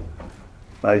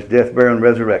by his death, burial, and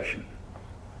resurrection.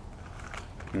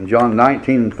 In John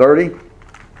 19:30,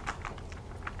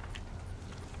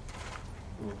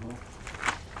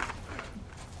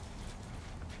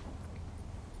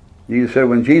 Jesus said,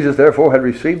 when Jesus therefore had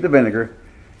received the vinegar,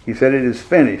 he said, it is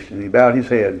finished, and he bowed his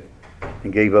head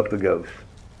and gave up the ghost.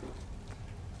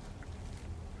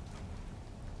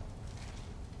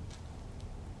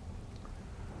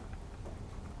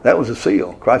 That was a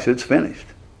seal. Christ said, it's finished.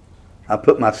 I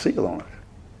put my seal on it.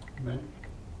 Amen.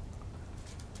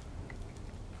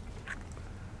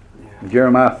 In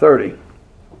Jeremiah 30.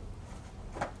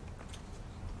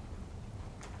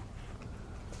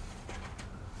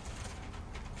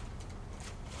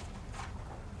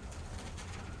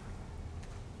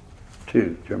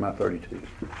 Jeremiah 32.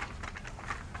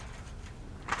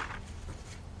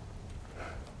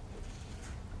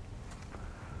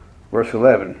 Verse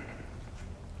 11.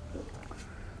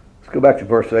 Let's go back to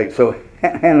verse 8. So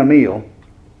Hanamiel,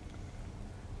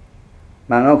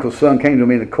 mine uncle's son, came to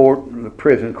me in the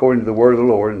prison according to the word of the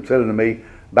Lord, and said unto me,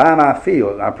 buy my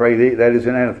field, I pray thee, that is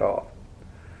in Anathoth,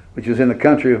 which is in the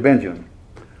country of Benjamin,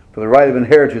 For the right of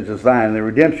inheritance is thine, and the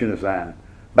redemption is thine.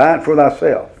 Buy it for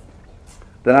thyself.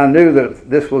 Then I knew that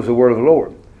this was the word of the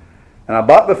Lord. And I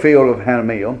bought the field of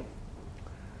Hanameel,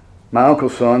 my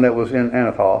uncle's son that was in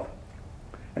Anathoth,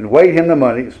 and weighed him the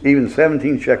money, even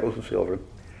 17 shekels of silver.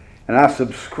 And I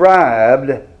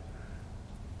subscribed,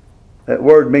 that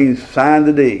word means signed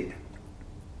the deed.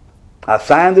 I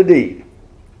signed the deed.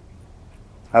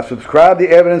 I subscribed the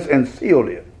evidence and sealed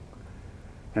it,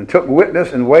 and took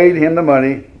witness and weighed him the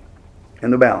money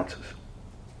in the balances.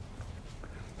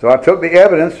 So I took the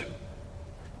evidence,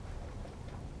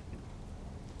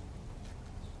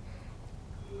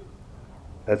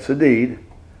 that's the deed,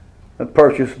 of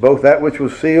purchase, both that which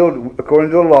was sealed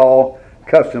according to the law,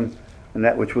 custom, and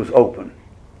that which was open.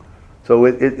 So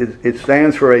it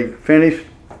stands for a finished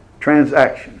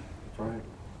transaction. That's right.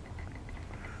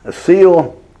 A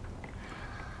seal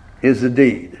is the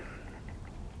deed.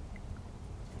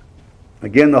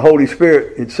 Again, the Holy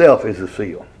Spirit itself is the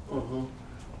seal. Mm-hmm.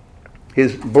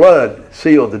 His blood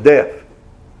sealed the death,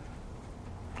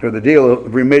 or the deal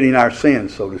of remitting our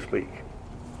sins, so to speak.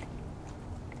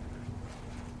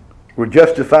 We're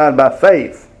justified by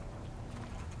faith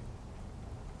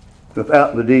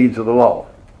without the deeds of the law.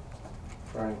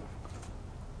 Right.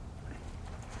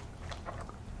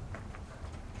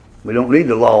 We don't need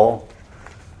the law.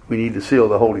 We need the seal of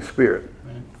the Holy Spirit.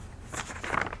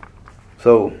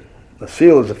 So, the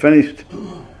seal is a finished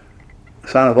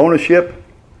sign of ownership,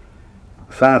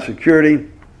 a sign of security,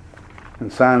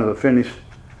 and a sign of a finished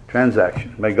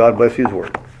transaction. May God bless His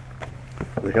word.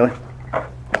 Brother Kelly?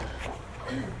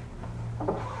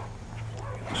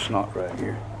 It's not right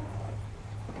here.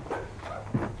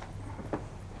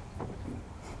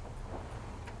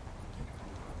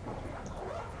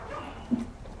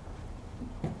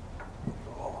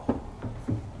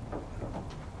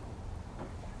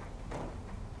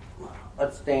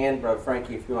 Let's stand, Brother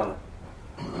Frankie, if you want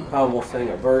to come. We'll sing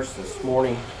a verse this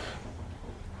morning.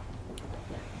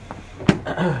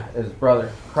 As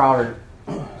Brother Crowder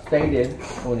stated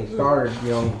when he started,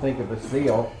 you think of a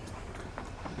seal.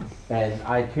 And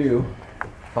I, too,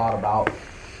 thought about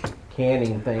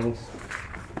canning things.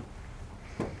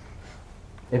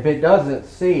 If it doesn't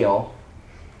seal,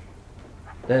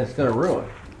 then it's going to ruin.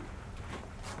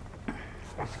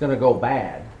 It's going to go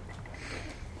bad.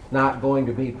 Not going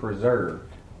to be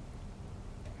preserved.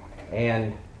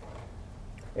 And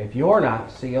if you're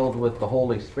not sealed with the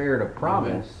Holy Spirit of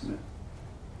promise,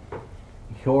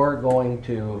 you're going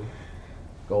to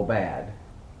go bad.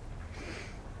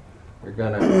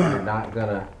 You're not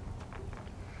gonna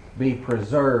be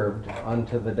preserved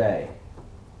unto the day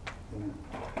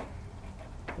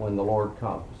when the Lord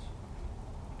comes.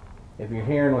 If you're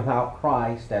hearing without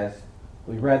Christ, as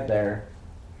we read there,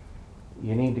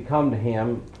 you need to come to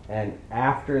Him, and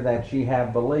after that ye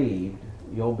have believed,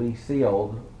 you'll be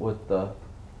sealed with the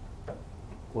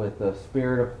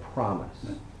Spirit of promise.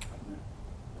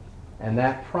 And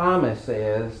that promise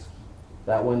is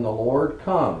that when the Lord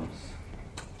comes,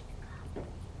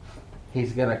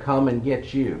 He's going to come and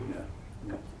get you.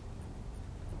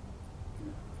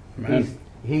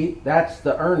 That's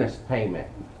the earnest payment.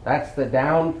 That's the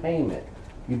down payment.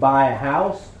 You buy a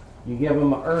house, you give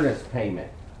them an earnest payment.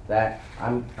 That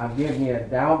I'm giving you a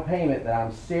down payment that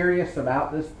I'm serious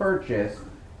about this purchase,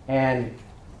 and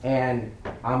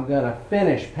I'm going to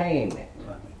finish paying it.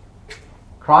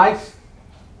 Christ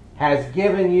has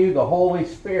given you the Holy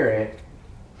Spirit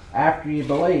after you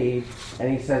believe,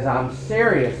 and He says, I'm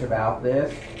serious about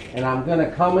this, and I'm going to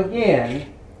come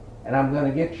again, and I'm going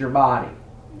to get your body.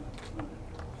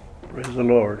 Praise the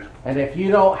Lord. And if you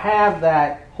don't have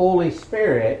that Holy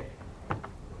Spirit,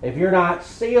 if you're not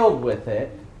sealed with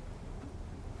it,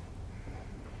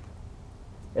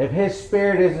 if His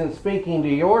Spirit isn't speaking to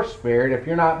your spirit, if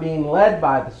you're not being led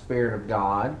by the Spirit of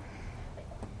God,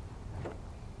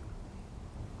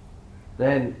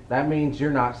 then that means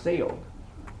you're not sealed.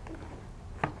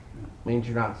 Means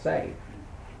you're not saved.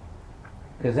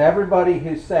 Because everybody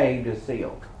who's saved is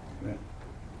sealed. Yeah.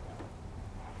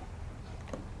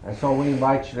 And so we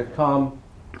invite you to come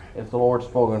if the Lord's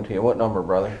spoken to you. What number,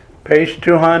 brother? Page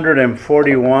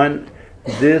 241.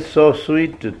 This so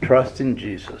sweet to trust in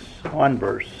Jesus. One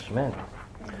verse. Amen.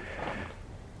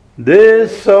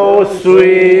 This so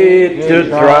sweet to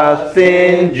trust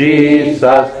in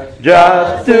Jesus,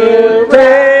 just to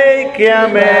take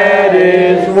Him at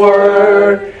His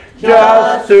word,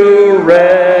 just to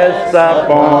rest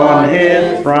upon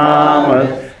His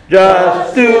promise,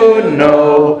 just to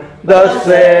know thus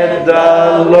said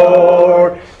the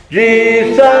Lord.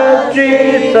 Jesus,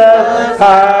 Jesus,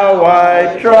 how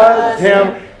I trust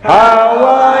Him, how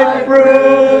I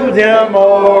proved Him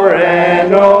o'er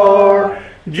and o'er.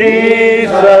 Jesus,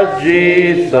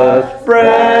 Jesus,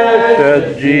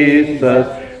 precious Jesus.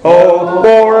 Oh,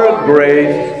 for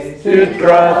grace to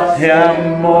trust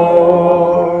Him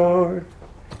more.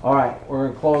 All right, we're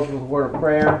going to close with a word of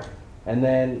prayer, and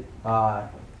then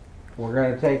we're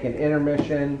going to take an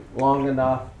intermission long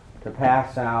enough to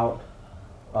pass out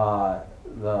the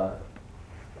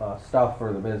stuff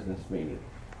for the business meeting.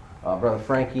 Brother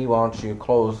Frankie, why don't you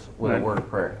close with a word of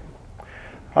prayer?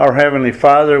 Our Heavenly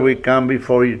Father, we come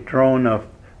before your throne of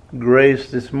grace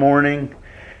this morning.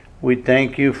 We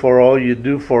thank you for all you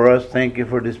do for us. Thank you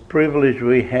for this privilege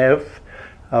we have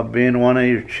of being one of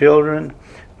your children.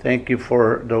 Thank you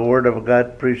for the Word of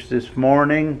God preached this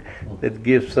morning that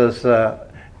gives us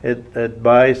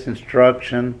advice,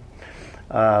 instruction,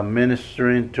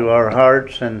 ministering to our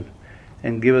hearts and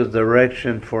give us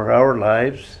direction for our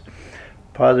lives.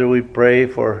 Father, we pray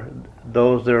for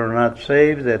those that are not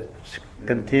saved, that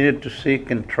continue to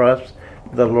seek and trust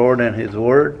the Lord and His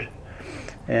Word.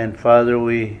 And Father,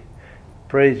 we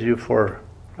praise you for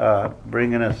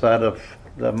bringing us out of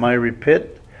the miry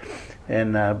pit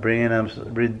and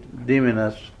redeeming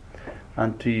us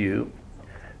unto you.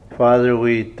 Father,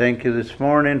 we thank you this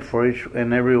morning for each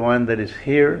and every one that is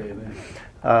here.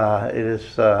 It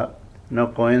is no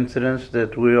coincidence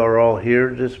that we are all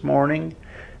here this morning.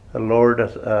 The Lord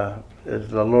is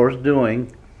the Lord's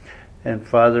doing. And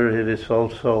Father, it is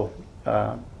also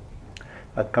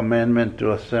a commandment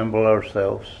to assemble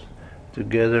ourselves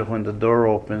together when the door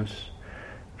opens.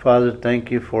 Father,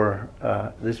 thank you for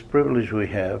this privilege we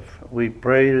have. We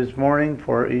pray this morning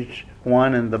for each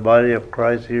one in the body of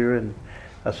Christ here and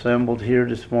assembled here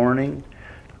this morning.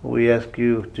 We ask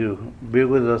you to be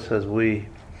with us as we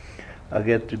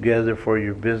get together for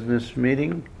your business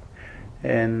meeting.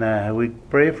 And we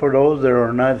pray for those that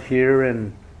are not here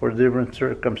and for different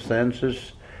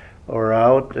circumstances or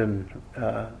out, and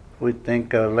we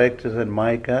think Alexis and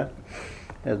Micah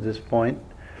at this point,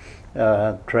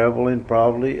 traveling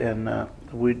probably, and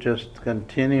we just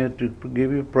continue to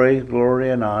give you praise, glory,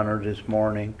 and honor this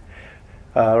morning.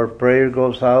 Our prayer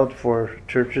goes out for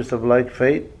churches of like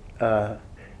faith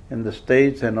in the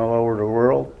States and all over the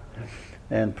world,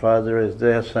 and Father, as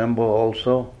they assemble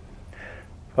also,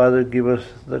 Father, give us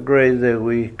the grace that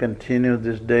we continue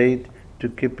this day to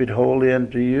keep it holy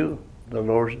unto you, the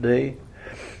Lord's Day.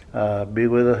 Be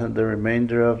with us in the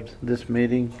remainder of this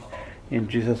meeting. In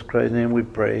Jesus Christ's name we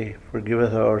pray. Forgive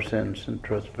us our sins and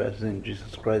trespasses in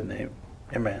Jesus Christ's name.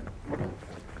 Amen.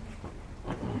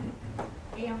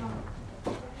 Game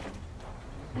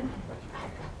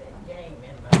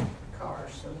in the car,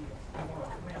 so I want to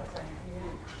come out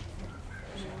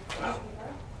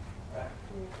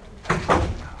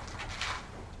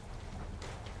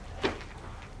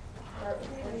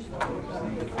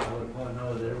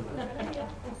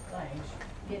Thanks.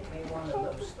 Get me one of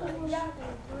those things.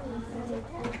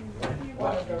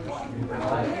 One of those.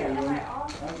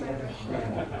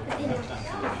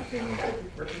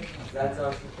 That's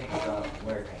also things about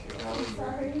where.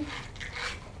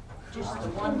 Just the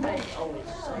one thing. Oh,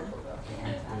 it's stapled up.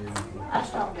 I was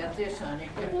talking about this, honey.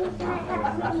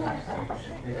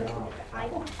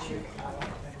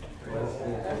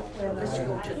 Let's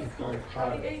go to the car.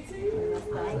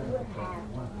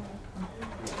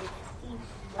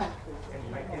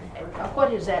 What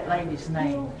is that lady's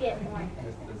name?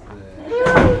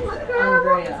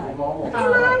 Andrea.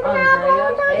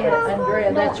 Andrea,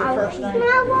 that's your first name?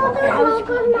 Okay, I was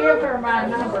going to give her my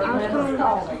number and let her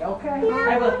call me, okay?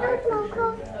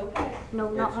 No,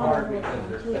 not Hard all of because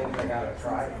there's it. things I gotta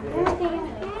try to do. And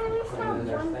then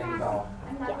there's things I'll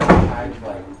like,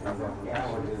 yeah,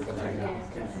 I want to do this.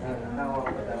 How long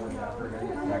would that would not hurt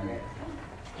any second?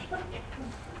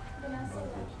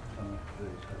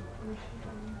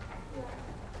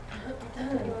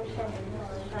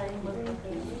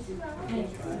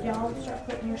 Y'all start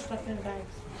putting your stuff in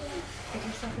bags. Put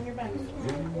your stuff in your bags.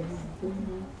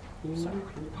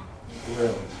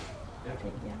 Really?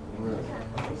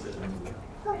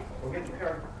 We'll get the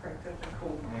car cranked up and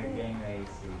cool. And game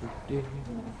AC.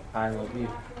 I love you.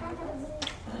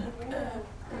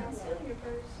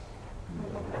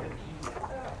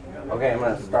 Okay, I'm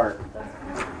going to start.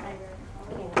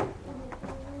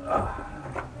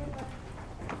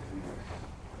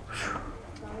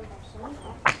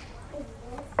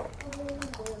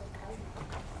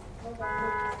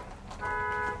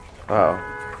 Oh.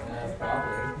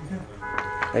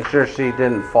 Make sure she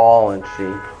didn't fall and she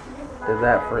did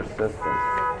that for assistance.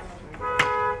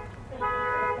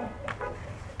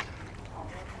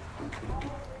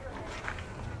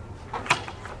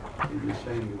 You're just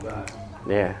saying goodbye.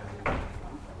 Yeah.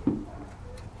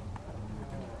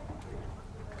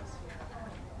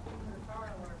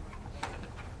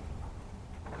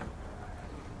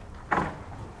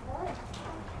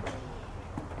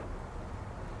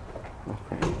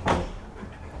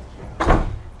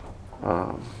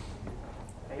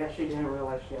 she didn't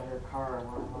realize she had her car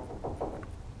alarm on.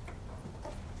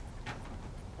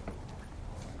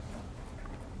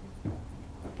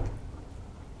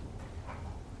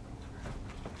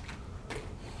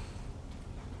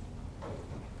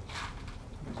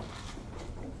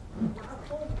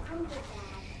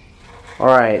 All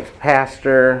right,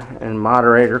 pastor and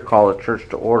moderator call the church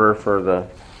to order for the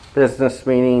business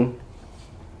meeting.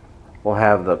 We'll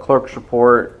have the clerk's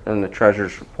report and the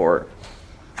treasurer's report.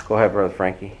 Go ahead, Brother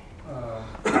Frankie.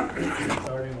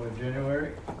 Starting with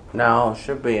January. No,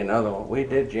 should be another one. We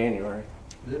did January.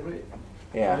 Did we?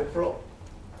 Yeah, April?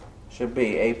 should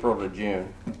be April to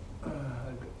June.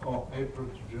 April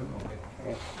to June,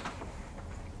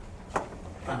 okay.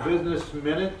 Business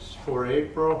minutes for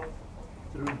April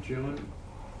through June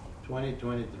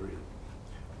 2023.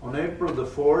 On April the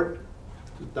 4th,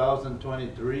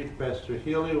 2023, Pastor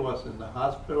Healy was in the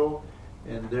hospital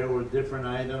and there were different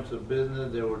items of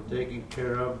business that were taken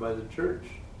care of by the church.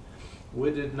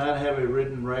 We did not have a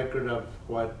written record of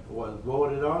what was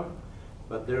voted on,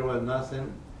 but there was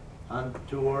nothing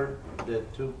untoward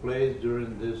that took place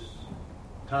during this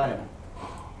time.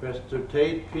 Pastor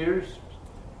Tate Pierce,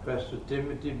 Pastor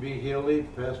Timothy B. Healy,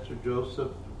 Pastor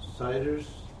Joseph Cedars,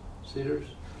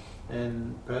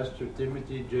 and Pastor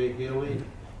Timothy J. Healy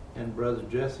and Brother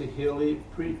Jesse Healy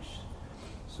preached.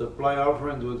 Supply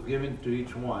offerings was given to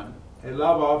each one. A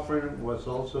love offering was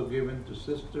also given to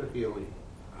Sister Healy.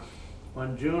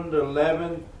 On June the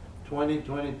 11th,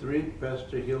 2023,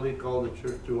 Pastor Healy called the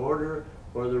church to order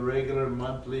for the regular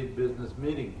monthly business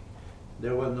meeting.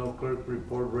 There was no clerk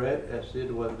report read as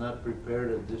it was not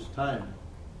prepared at this time.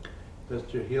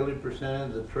 Pastor Healy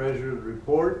presented the treasurer's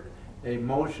report. A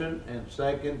motion and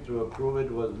second to approve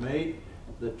it was made.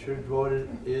 The church voted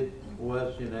it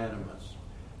was unanimous.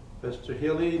 Pastor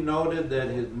Healy noted that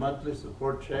his monthly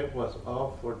support check was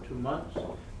off for 2 months.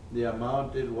 The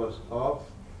amount it was off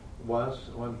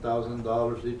was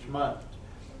 $1,000 each month.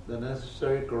 The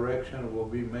necessary correction will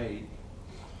be made.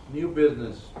 New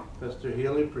business. Pastor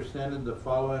Healy presented the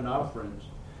following offerings.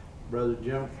 Brother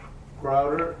Jim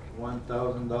Crowder,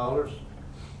 $1,000.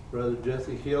 Brother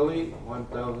Jesse Healy,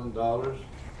 $1,000.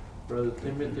 Brother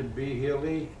Timothy B.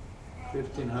 Healy,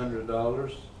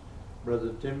 $1,500.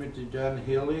 Brother Timothy John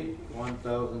Healy,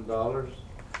 $1,000.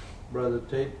 Brother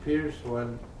Tate Pierce,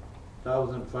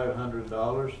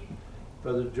 $1,500.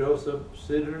 Brother Joseph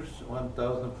Cedars,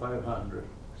 $1,500.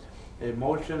 A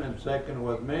motion and second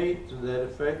was made to that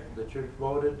effect. The church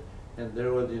voted, and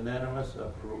there was unanimous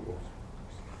approval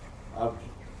of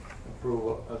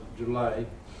July.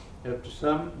 After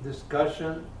some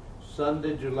discussion,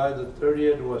 Sunday, July the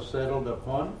 30th was settled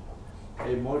upon.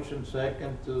 A motion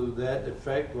second to that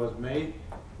effect was made.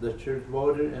 The church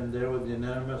voted, and there was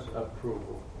unanimous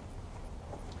approval.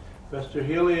 Pastor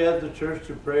Healy asked the church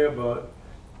to pray about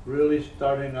really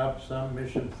starting up some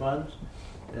mission funds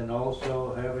and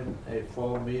also having a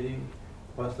fall meeting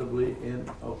possibly in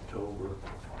October.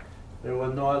 There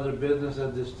was no other business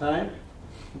at this time.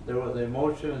 There was a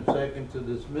motion and second to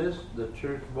dismiss. The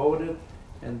church voted,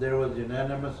 and there was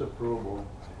unanimous approval.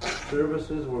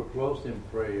 Services were closed in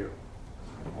prayer.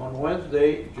 On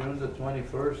Wednesday, June the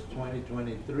 21st,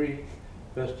 2023,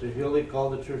 Pastor Healy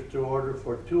called the church to order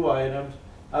for 2 items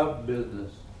of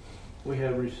business. We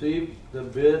have received the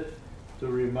bid to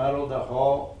remodel the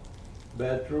hall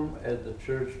bathroom at the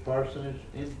church parsonage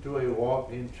into a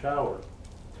walk-in shower.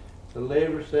 The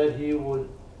laborer said he would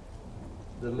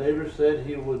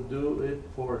do it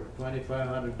for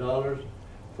 $2,500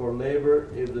 for labor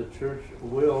if the church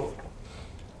will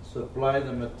supply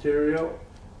the material.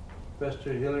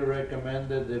 Pastor Healy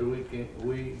recommended that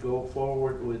we go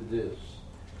forward with this.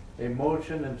 A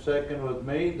motion and second was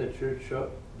made. The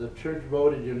church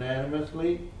voted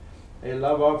unanimously. A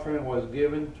love offering was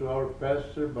given to our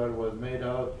pastor, but was made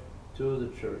out to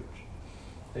the church.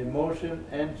 A motion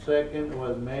and second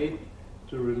was made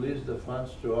to release the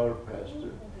funds to our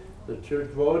pastor. The church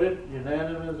voted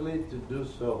unanimously to do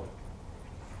so.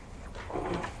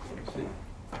 See?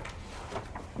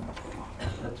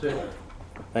 That's it.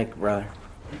 Thank you, brother.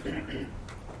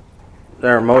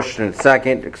 There a motion and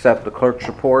second to accept the clerk's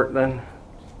report then?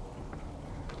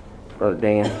 Brother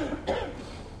Dan.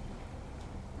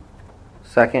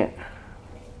 Second.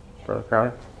 Brother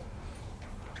Crowder.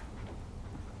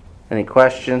 Any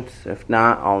questions? If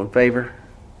not, all in favor?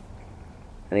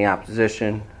 Any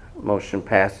opposition? Motion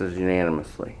passes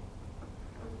unanimously.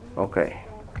 Okay.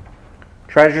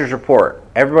 Treasurer's report.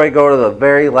 Everybody go to the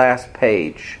very last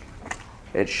page.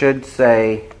 It should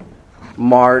say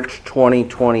March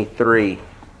 2023.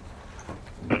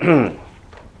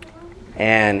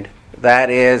 And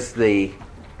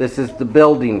this is the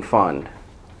building fund.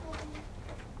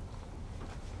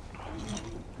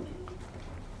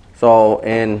 So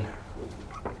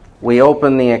we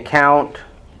opened the account.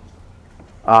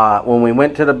 When we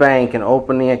went to the bank and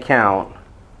opened the account,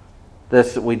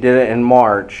 we did it in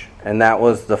March, and that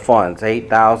was the funds,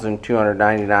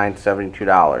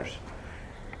 $8,299.72.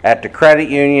 At the credit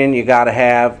union,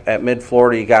 at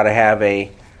Mid-Florida, you got to have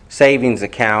a savings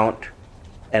account,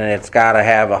 and it's got to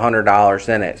have $100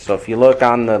 in it. So if you look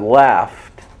on the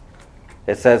left,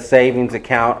 it says savings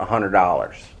account,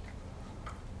 $100.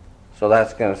 So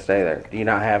that's going to stay there. Do you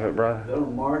not have it, brother? Is that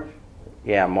on March?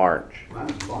 Yeah, March.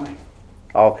 Mine's blank.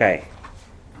 Okay.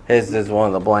 His is one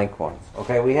of the blank ones.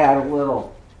 Okay, we had a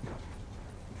little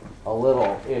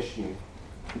issue.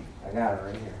 I got it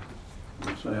right here.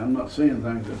 I'm not seeing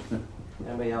things.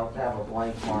 Anybody else have a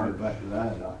blank I'll mark? get back to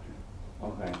that, doctor.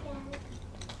 Okay.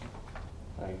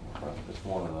 Thank you for just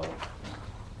one of those.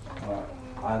 All right.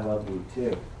 I love you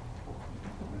too.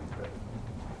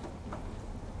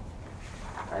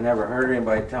 I never heard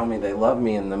anybody tell me they love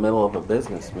me in the middle of a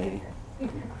business meeting.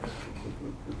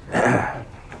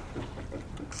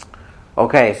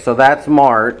 Okay, so that's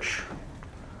March.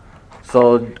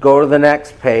 So go to the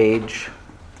next page.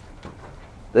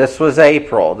 This was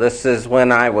April. This is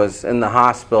when I was in the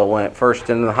hospital, went first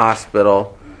into the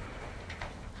hospital.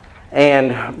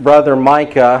 And Brother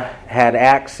Micah had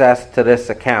access to this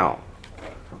account.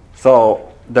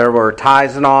 So there were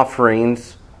tithes and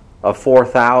offerings of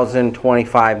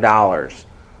 $4,025.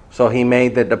 So he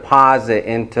made the deposit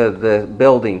into the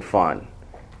building fund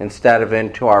instead of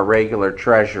into our regular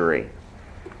treasury.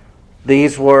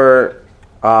 These were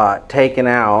taken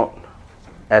out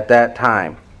at that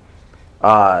time.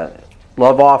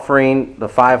 Love offering, the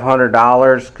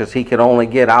 $500, because he could only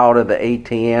get out of the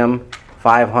ATM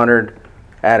 $500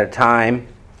 at a time.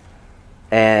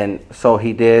 And so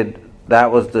he did,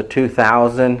 that was the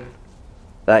 $2,000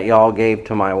 that y'all gave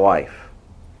to my wife.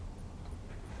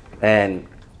 And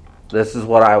this is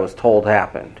what I was told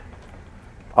happened.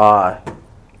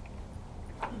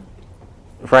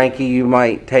 Frankie, you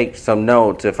might take some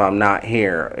notes if I'm not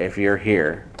here, if you're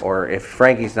here. Or if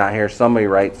Frankie's not here, somebody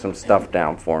write some stuff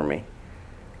down for me.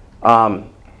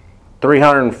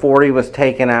 340 was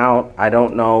taken out. I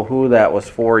don't know who that was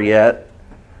for yet.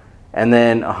 And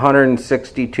then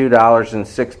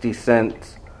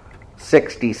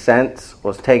 $162.60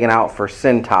 was taken out for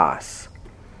Cintas.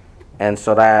 And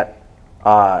so that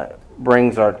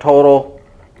brings our total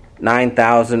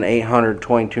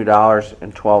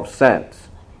 $9,822.12.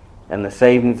 And the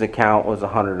savings account was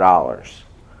 $100.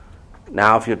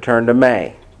 Now if you turn to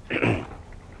May.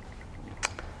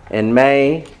 In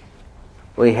May,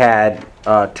 we had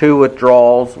 2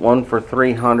 withdrawals, one for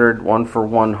 $300, one for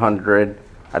 $100.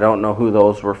 I don't know who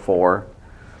those were for.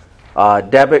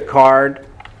 Debit card,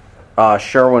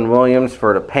 Sherwin-Williams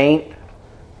for the paint,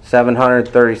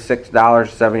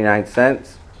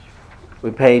 $736.79.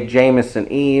 We paid Jameson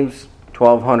Eves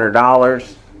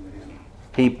 $1,200.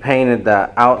 He painted the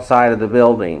outside of the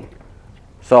building.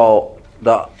 So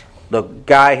the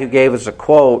guy who gave us a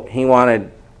quote, he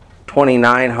wanted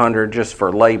 $2,900 just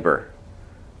for labor.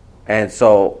 And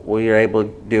so we were able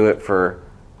to do it for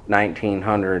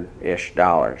 $1,900-ish.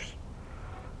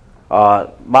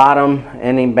 Bottom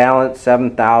ending balance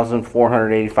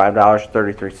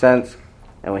 $7,485.33,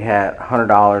 and we had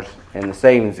 $100 in the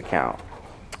savings account.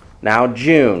 Now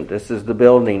June, this is the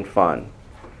building fund.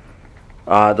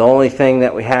 The only thing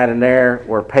that we had in there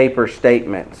were paper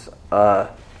statements.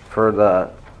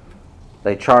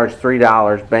 They charged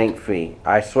 $3 bank fee.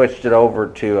 I switched it over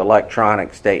to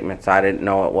electronic statements. I didn't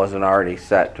know it wasn't already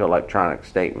set to electronic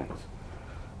statements.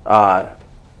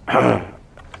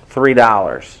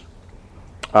 $3.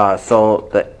 So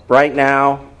that right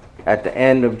now, at the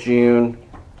end of June,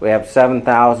 we have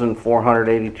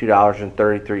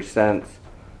 $7,482.33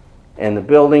 in the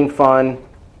building fund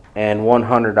and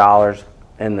 $100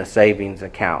 in the savings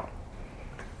account.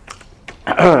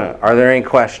 Are there any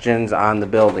questions on the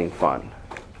building fund?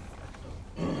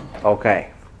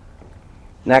 Okay.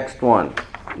 Next one.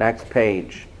 Next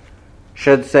page.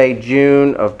 Should say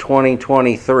June of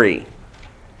 2023.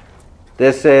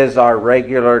 This is our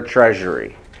regular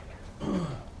treasury.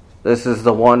 This is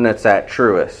the one that's at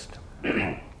Truist.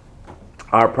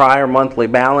 Our prior monthly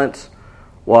balance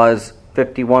was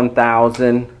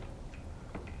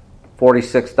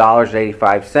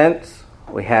 $51,046.85.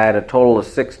 We had a total of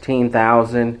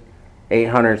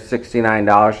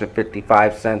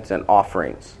 $16,869.55 in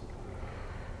offerings.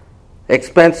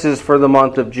 Expenses for the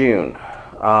month of June.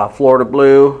 Florida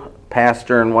Blue,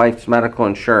 pastor and wife's medical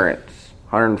insurance,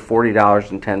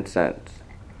 $140.10.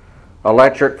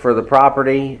 Electric for the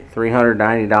property,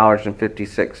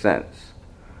 $390.56.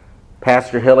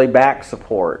 Pastor Hilly back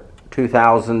support,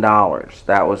 $2,000.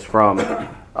 That was from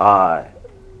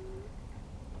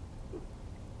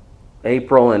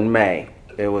April and May.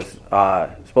 It was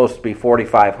supposed to be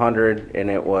 $4,500, and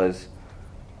it was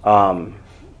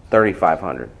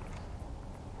 $3,500.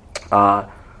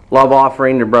 Love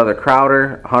offering to Brother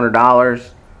Crowder,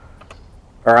 $100.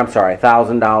 Or I'm sorry,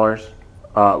 $1,000.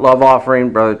 Love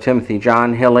offering, Brother Timothy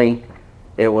John Hilly.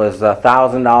 It was a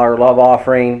 $1,000 love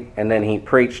offering, and then he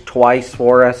preached twice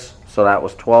for us, so that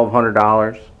was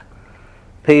 $1,200.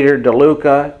 Peter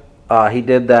DeLuca, he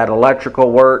did that electrical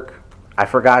work. I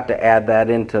forgot to add that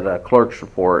into the clerk's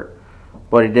report,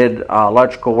 but he did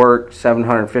electrical work,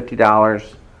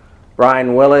 $750.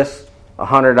 Brian Willis,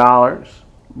 $100.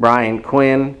 Brian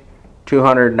Quinn,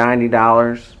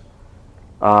 $290.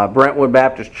 Brentwood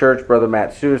Baptist Church, Brother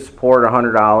Matsuda support,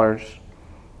 $100.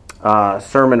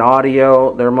 Sermon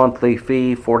Audio, their monthly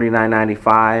fee,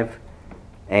 $49.95.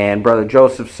 And Brother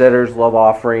Joseph Sitters, love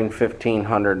offering,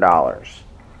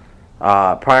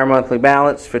 $1,500. Prior monthly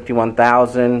balance,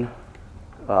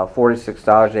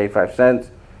 $51,046.85.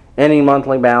 Ending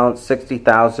monthly balance,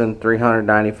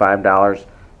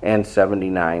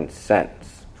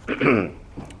 $60,395.79.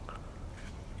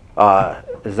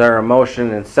 Is there a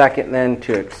motion and second then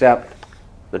to accept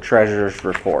the treasurer's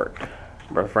report?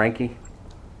 Brother Frankie?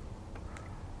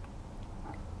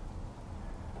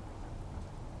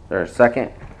 Is there a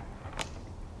second?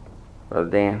 Brother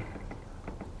Dan?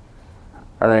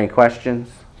 Are there any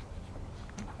questions?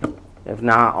 If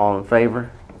not, all in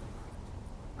favor?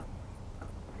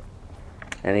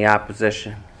 Any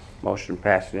opposition? Motion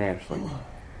passed unanimously.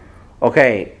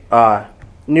 Okay,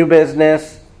 new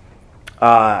business.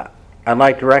 I'd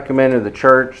like to recommend to the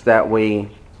church that we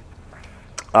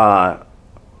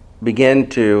begin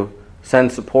to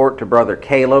send support to Brother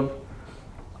Caleb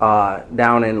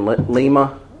down in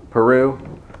Lima, Peru.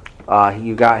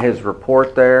 You got his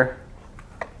report there.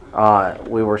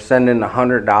 We were sending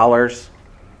 $100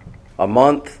 a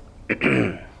month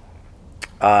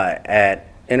at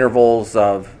intervals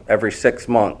of every 6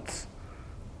 months.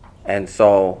 And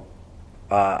so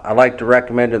I'd like to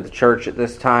recommend to the church at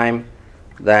this time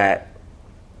that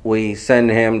we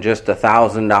send him just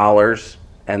 $1,000,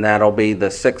 and that'll be the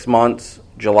 6 months,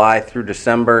 July through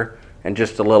December, and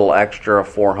just a little extra of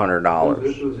 $400.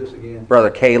 Who's this again? Brother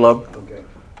Caleb, Okay.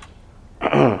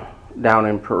 down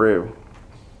in Peru.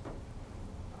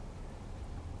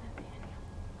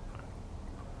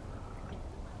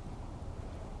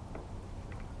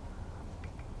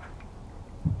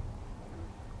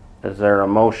 Is there a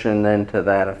motion then to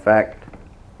that effect?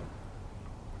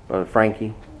 Brother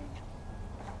Frankie?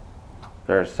 Is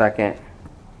there a second?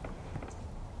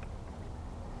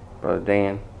 Brother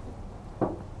Dan?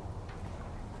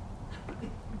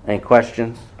 Any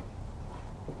questions?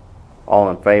 All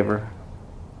in favor?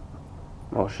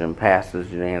 Motion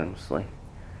passes unanimously.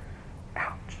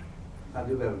 Ouch. I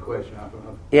do have a question.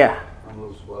 Yeah. I'm a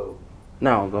little slow.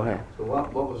 No, go ahead. So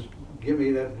what was, give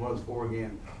me that what it's for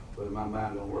again, but my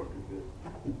mind don't work too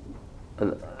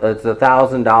good. It's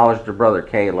 $1,000 to Brother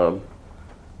Caleb,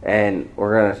 and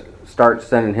we're going to start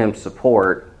sending him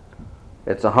support.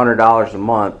 It's $100 a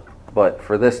month, but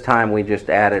for this time we just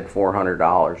added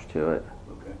 $400 to it.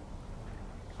 Okay.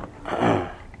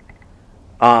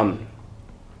 A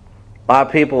lot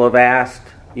of people have asked,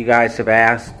 you guys have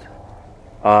asked,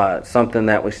 something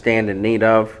that we stand in need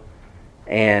of,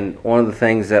 and one of the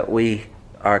things that we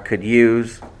could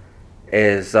use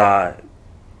is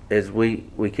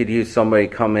we could use somebody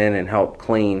to come in and help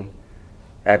clean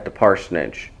at the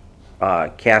parsonage.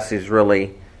 Cassie's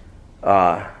really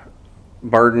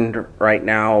burdened right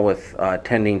now with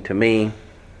tending to me,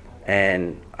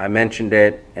 and I mentioned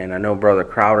it, and I know Brother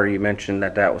Crowder, you mentioned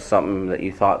that was something that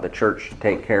you thought the church should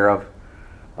take care of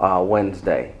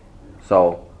Wednesday.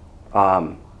 So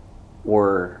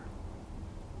we're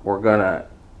gonna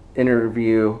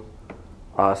interview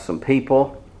some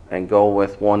people and go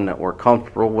with one that we're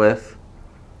comfortable with,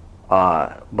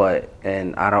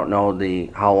 and I don't know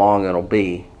how long it'll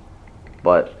be,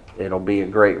 but it'll be a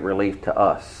great relief to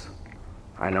us.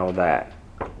 I know that.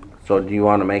 So do you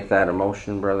want to make that a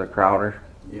motion, Brother Crowder?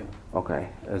 Yeah. Okay.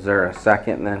 Is there a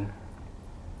second then?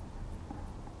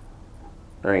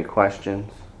 Are there any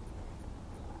questions?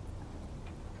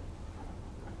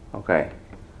 Okay.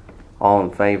 All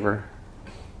in favor?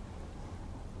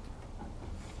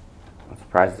 I'm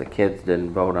surprised the kids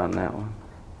didn't vote on that one.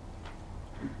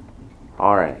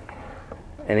 All right.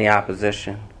 Any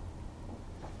opposition?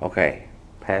 Okay.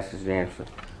 Passes unanimously.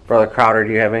 Brother Crowder,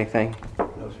 do you have anything?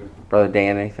 No, sir. Brother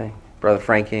Dan, anything? Brother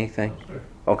Frankie, anything? No, sir.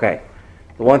 Okay.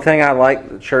 The one thing I'd like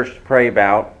the church to pray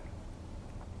about,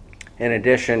 in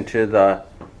addition to the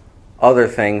other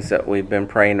things that we've been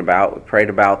praying about. We prayed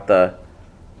about the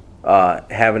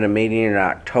having a meeting in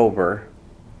October.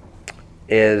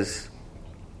 Is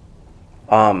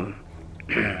I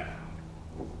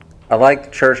like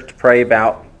the church to pray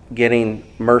about getting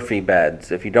Murphy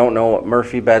beds. If you don't know what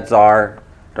Murphy beds are,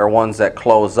 they're ones that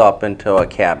close up into a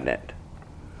cabinet.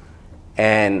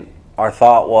 And our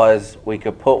thought was we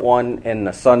could put one in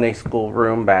the Sunday school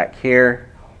room back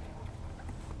here,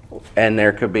 and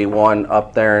there could be one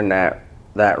up there in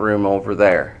that room over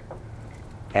there.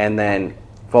 And then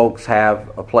folks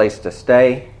have a place to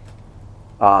stay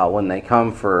when they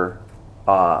come for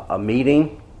a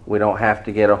meeting. We don't have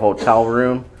to get a hotel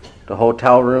room. The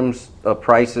hotel rooms, the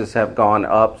prices have gone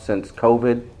up since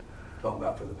COVID. Talking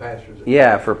about for the pastors.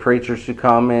 Yeah, for preachers who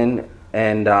come in,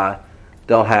 and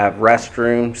they'll have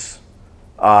restrooms,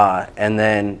 and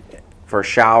then for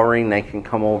showering they can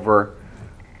come over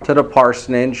to the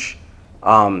parsonage.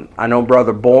 I know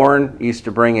Brother Bourne used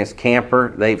to bring his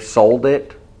camper. They've sold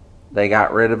it. They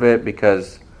got rid of it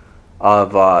because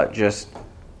of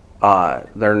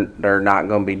they're not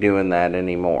going to be doing that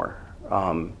anymore.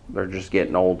 They're just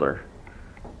getting older.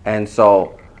 And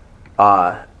so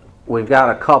we've got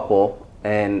a couple,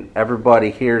 and everybody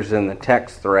here's in the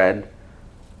text thread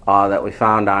that we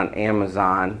found on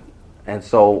Amazon. And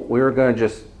so we were going to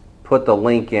just put the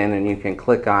link in, and you can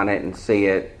click on it and see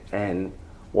it and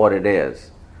what it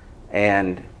is.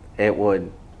 And it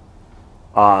would,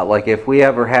 like if we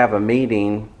ever have a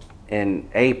meeting in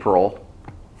April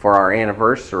for our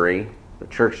anniversary, the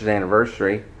church's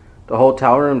anniversary, the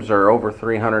hotel rooms are over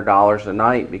 $300 a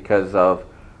night because of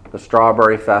the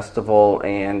Strawberry Festival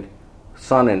and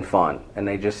Sun and Fun, and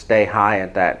they just stay high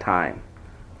at that time.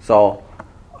 So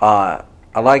I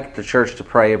like the church to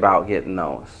pray about getting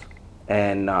those,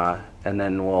 and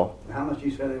then we'll. How much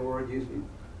you said they were usually?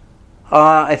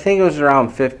 I think it was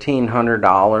around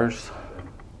 $1,500.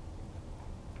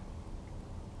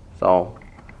 So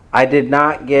I did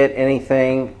not get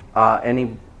anything,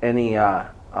 anybody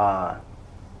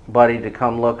to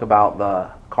come look about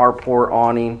the carport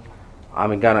awning.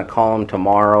 I'm gonna call them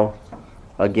tomorrow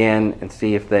again and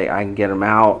see if I can get them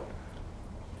out,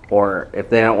 or if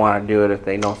they don't want to do it, if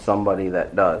they know somebody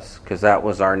that does, because that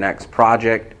was our next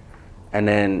project. And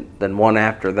then one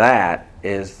after that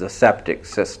is the septic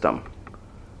system.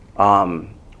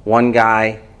 One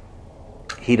guy,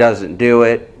 he doesn't do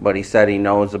it, but he said he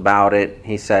knows about it.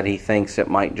 He said he thinks it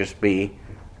might just be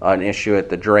an issue at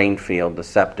the drain field. The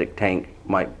septic tank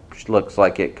looks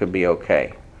like it could be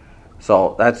okay.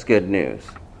 So that's good news.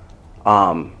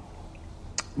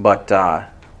 But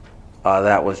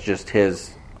that was just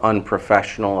his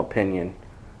unprofessional opinion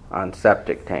on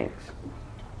septic tanks.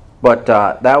 But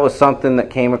that was something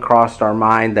that came across our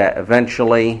mind that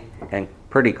eventually, and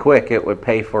pretty quick, it would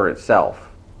pay for itself.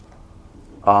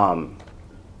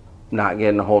 Not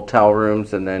getting hotel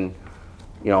rooms, and then,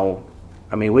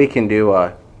 we can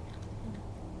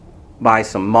buy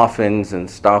some muffins and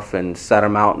stuff and set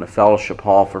them out in the fellowship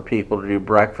hall for people to do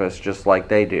breakfast just like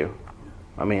they do.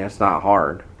 It's not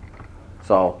hard.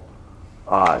 So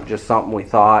just something we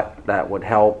thought that would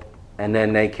help. And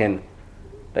then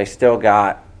they still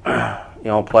got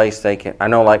a place they can. I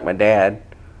know, like my dad,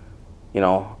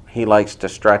 he likes to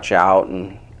stretch out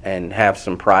and have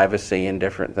some privacy and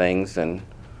different things, and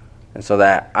so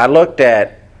that I looked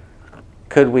at,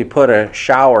 could we put a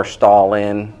shower stall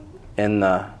in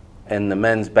the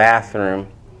men's bathroom,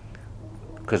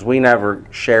 because we never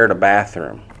shared a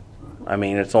bathroom.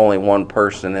 It's only one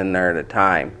person in there at a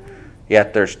time,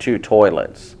 yet there's 2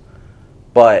 toilets.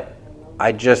 But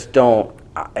I just don't,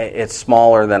 it's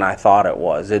smaller than I thought it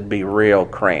was. It'd be real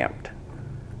cramped.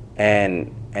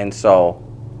 And so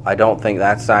I don't think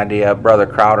that's the idea. Brother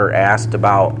Crowder asked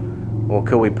about, well,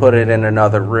 could we put it in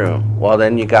another room? Well,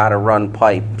 then you got to run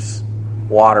pipes,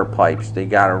 water pipes. You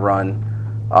got to run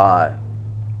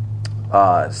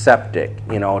septic,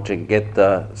 to get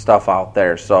the stuff out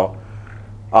there. So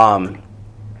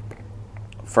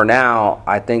for now,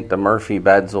 I think the Murphy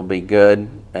beds will be good,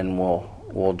 and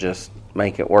we'll just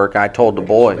make it work. I told the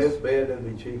boys. Smith's bed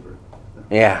would be cheaper.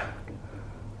 Yeah.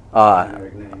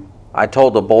 I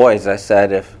told the boys, I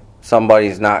said, if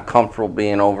somebody's not comfortable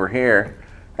being over here,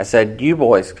 I said, you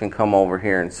boys can come over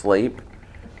here and sleep,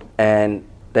 and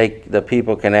the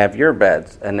people can have your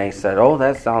beds. And they said, oh,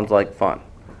 that sounds like fun.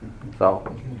 So,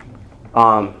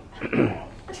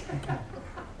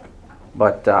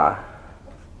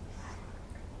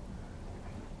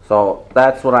 so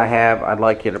that's what I have. I'd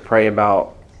like you to pray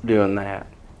about doing that.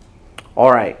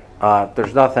 All right. If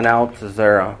there's nothing else, is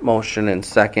there a motion and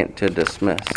second to dismiss?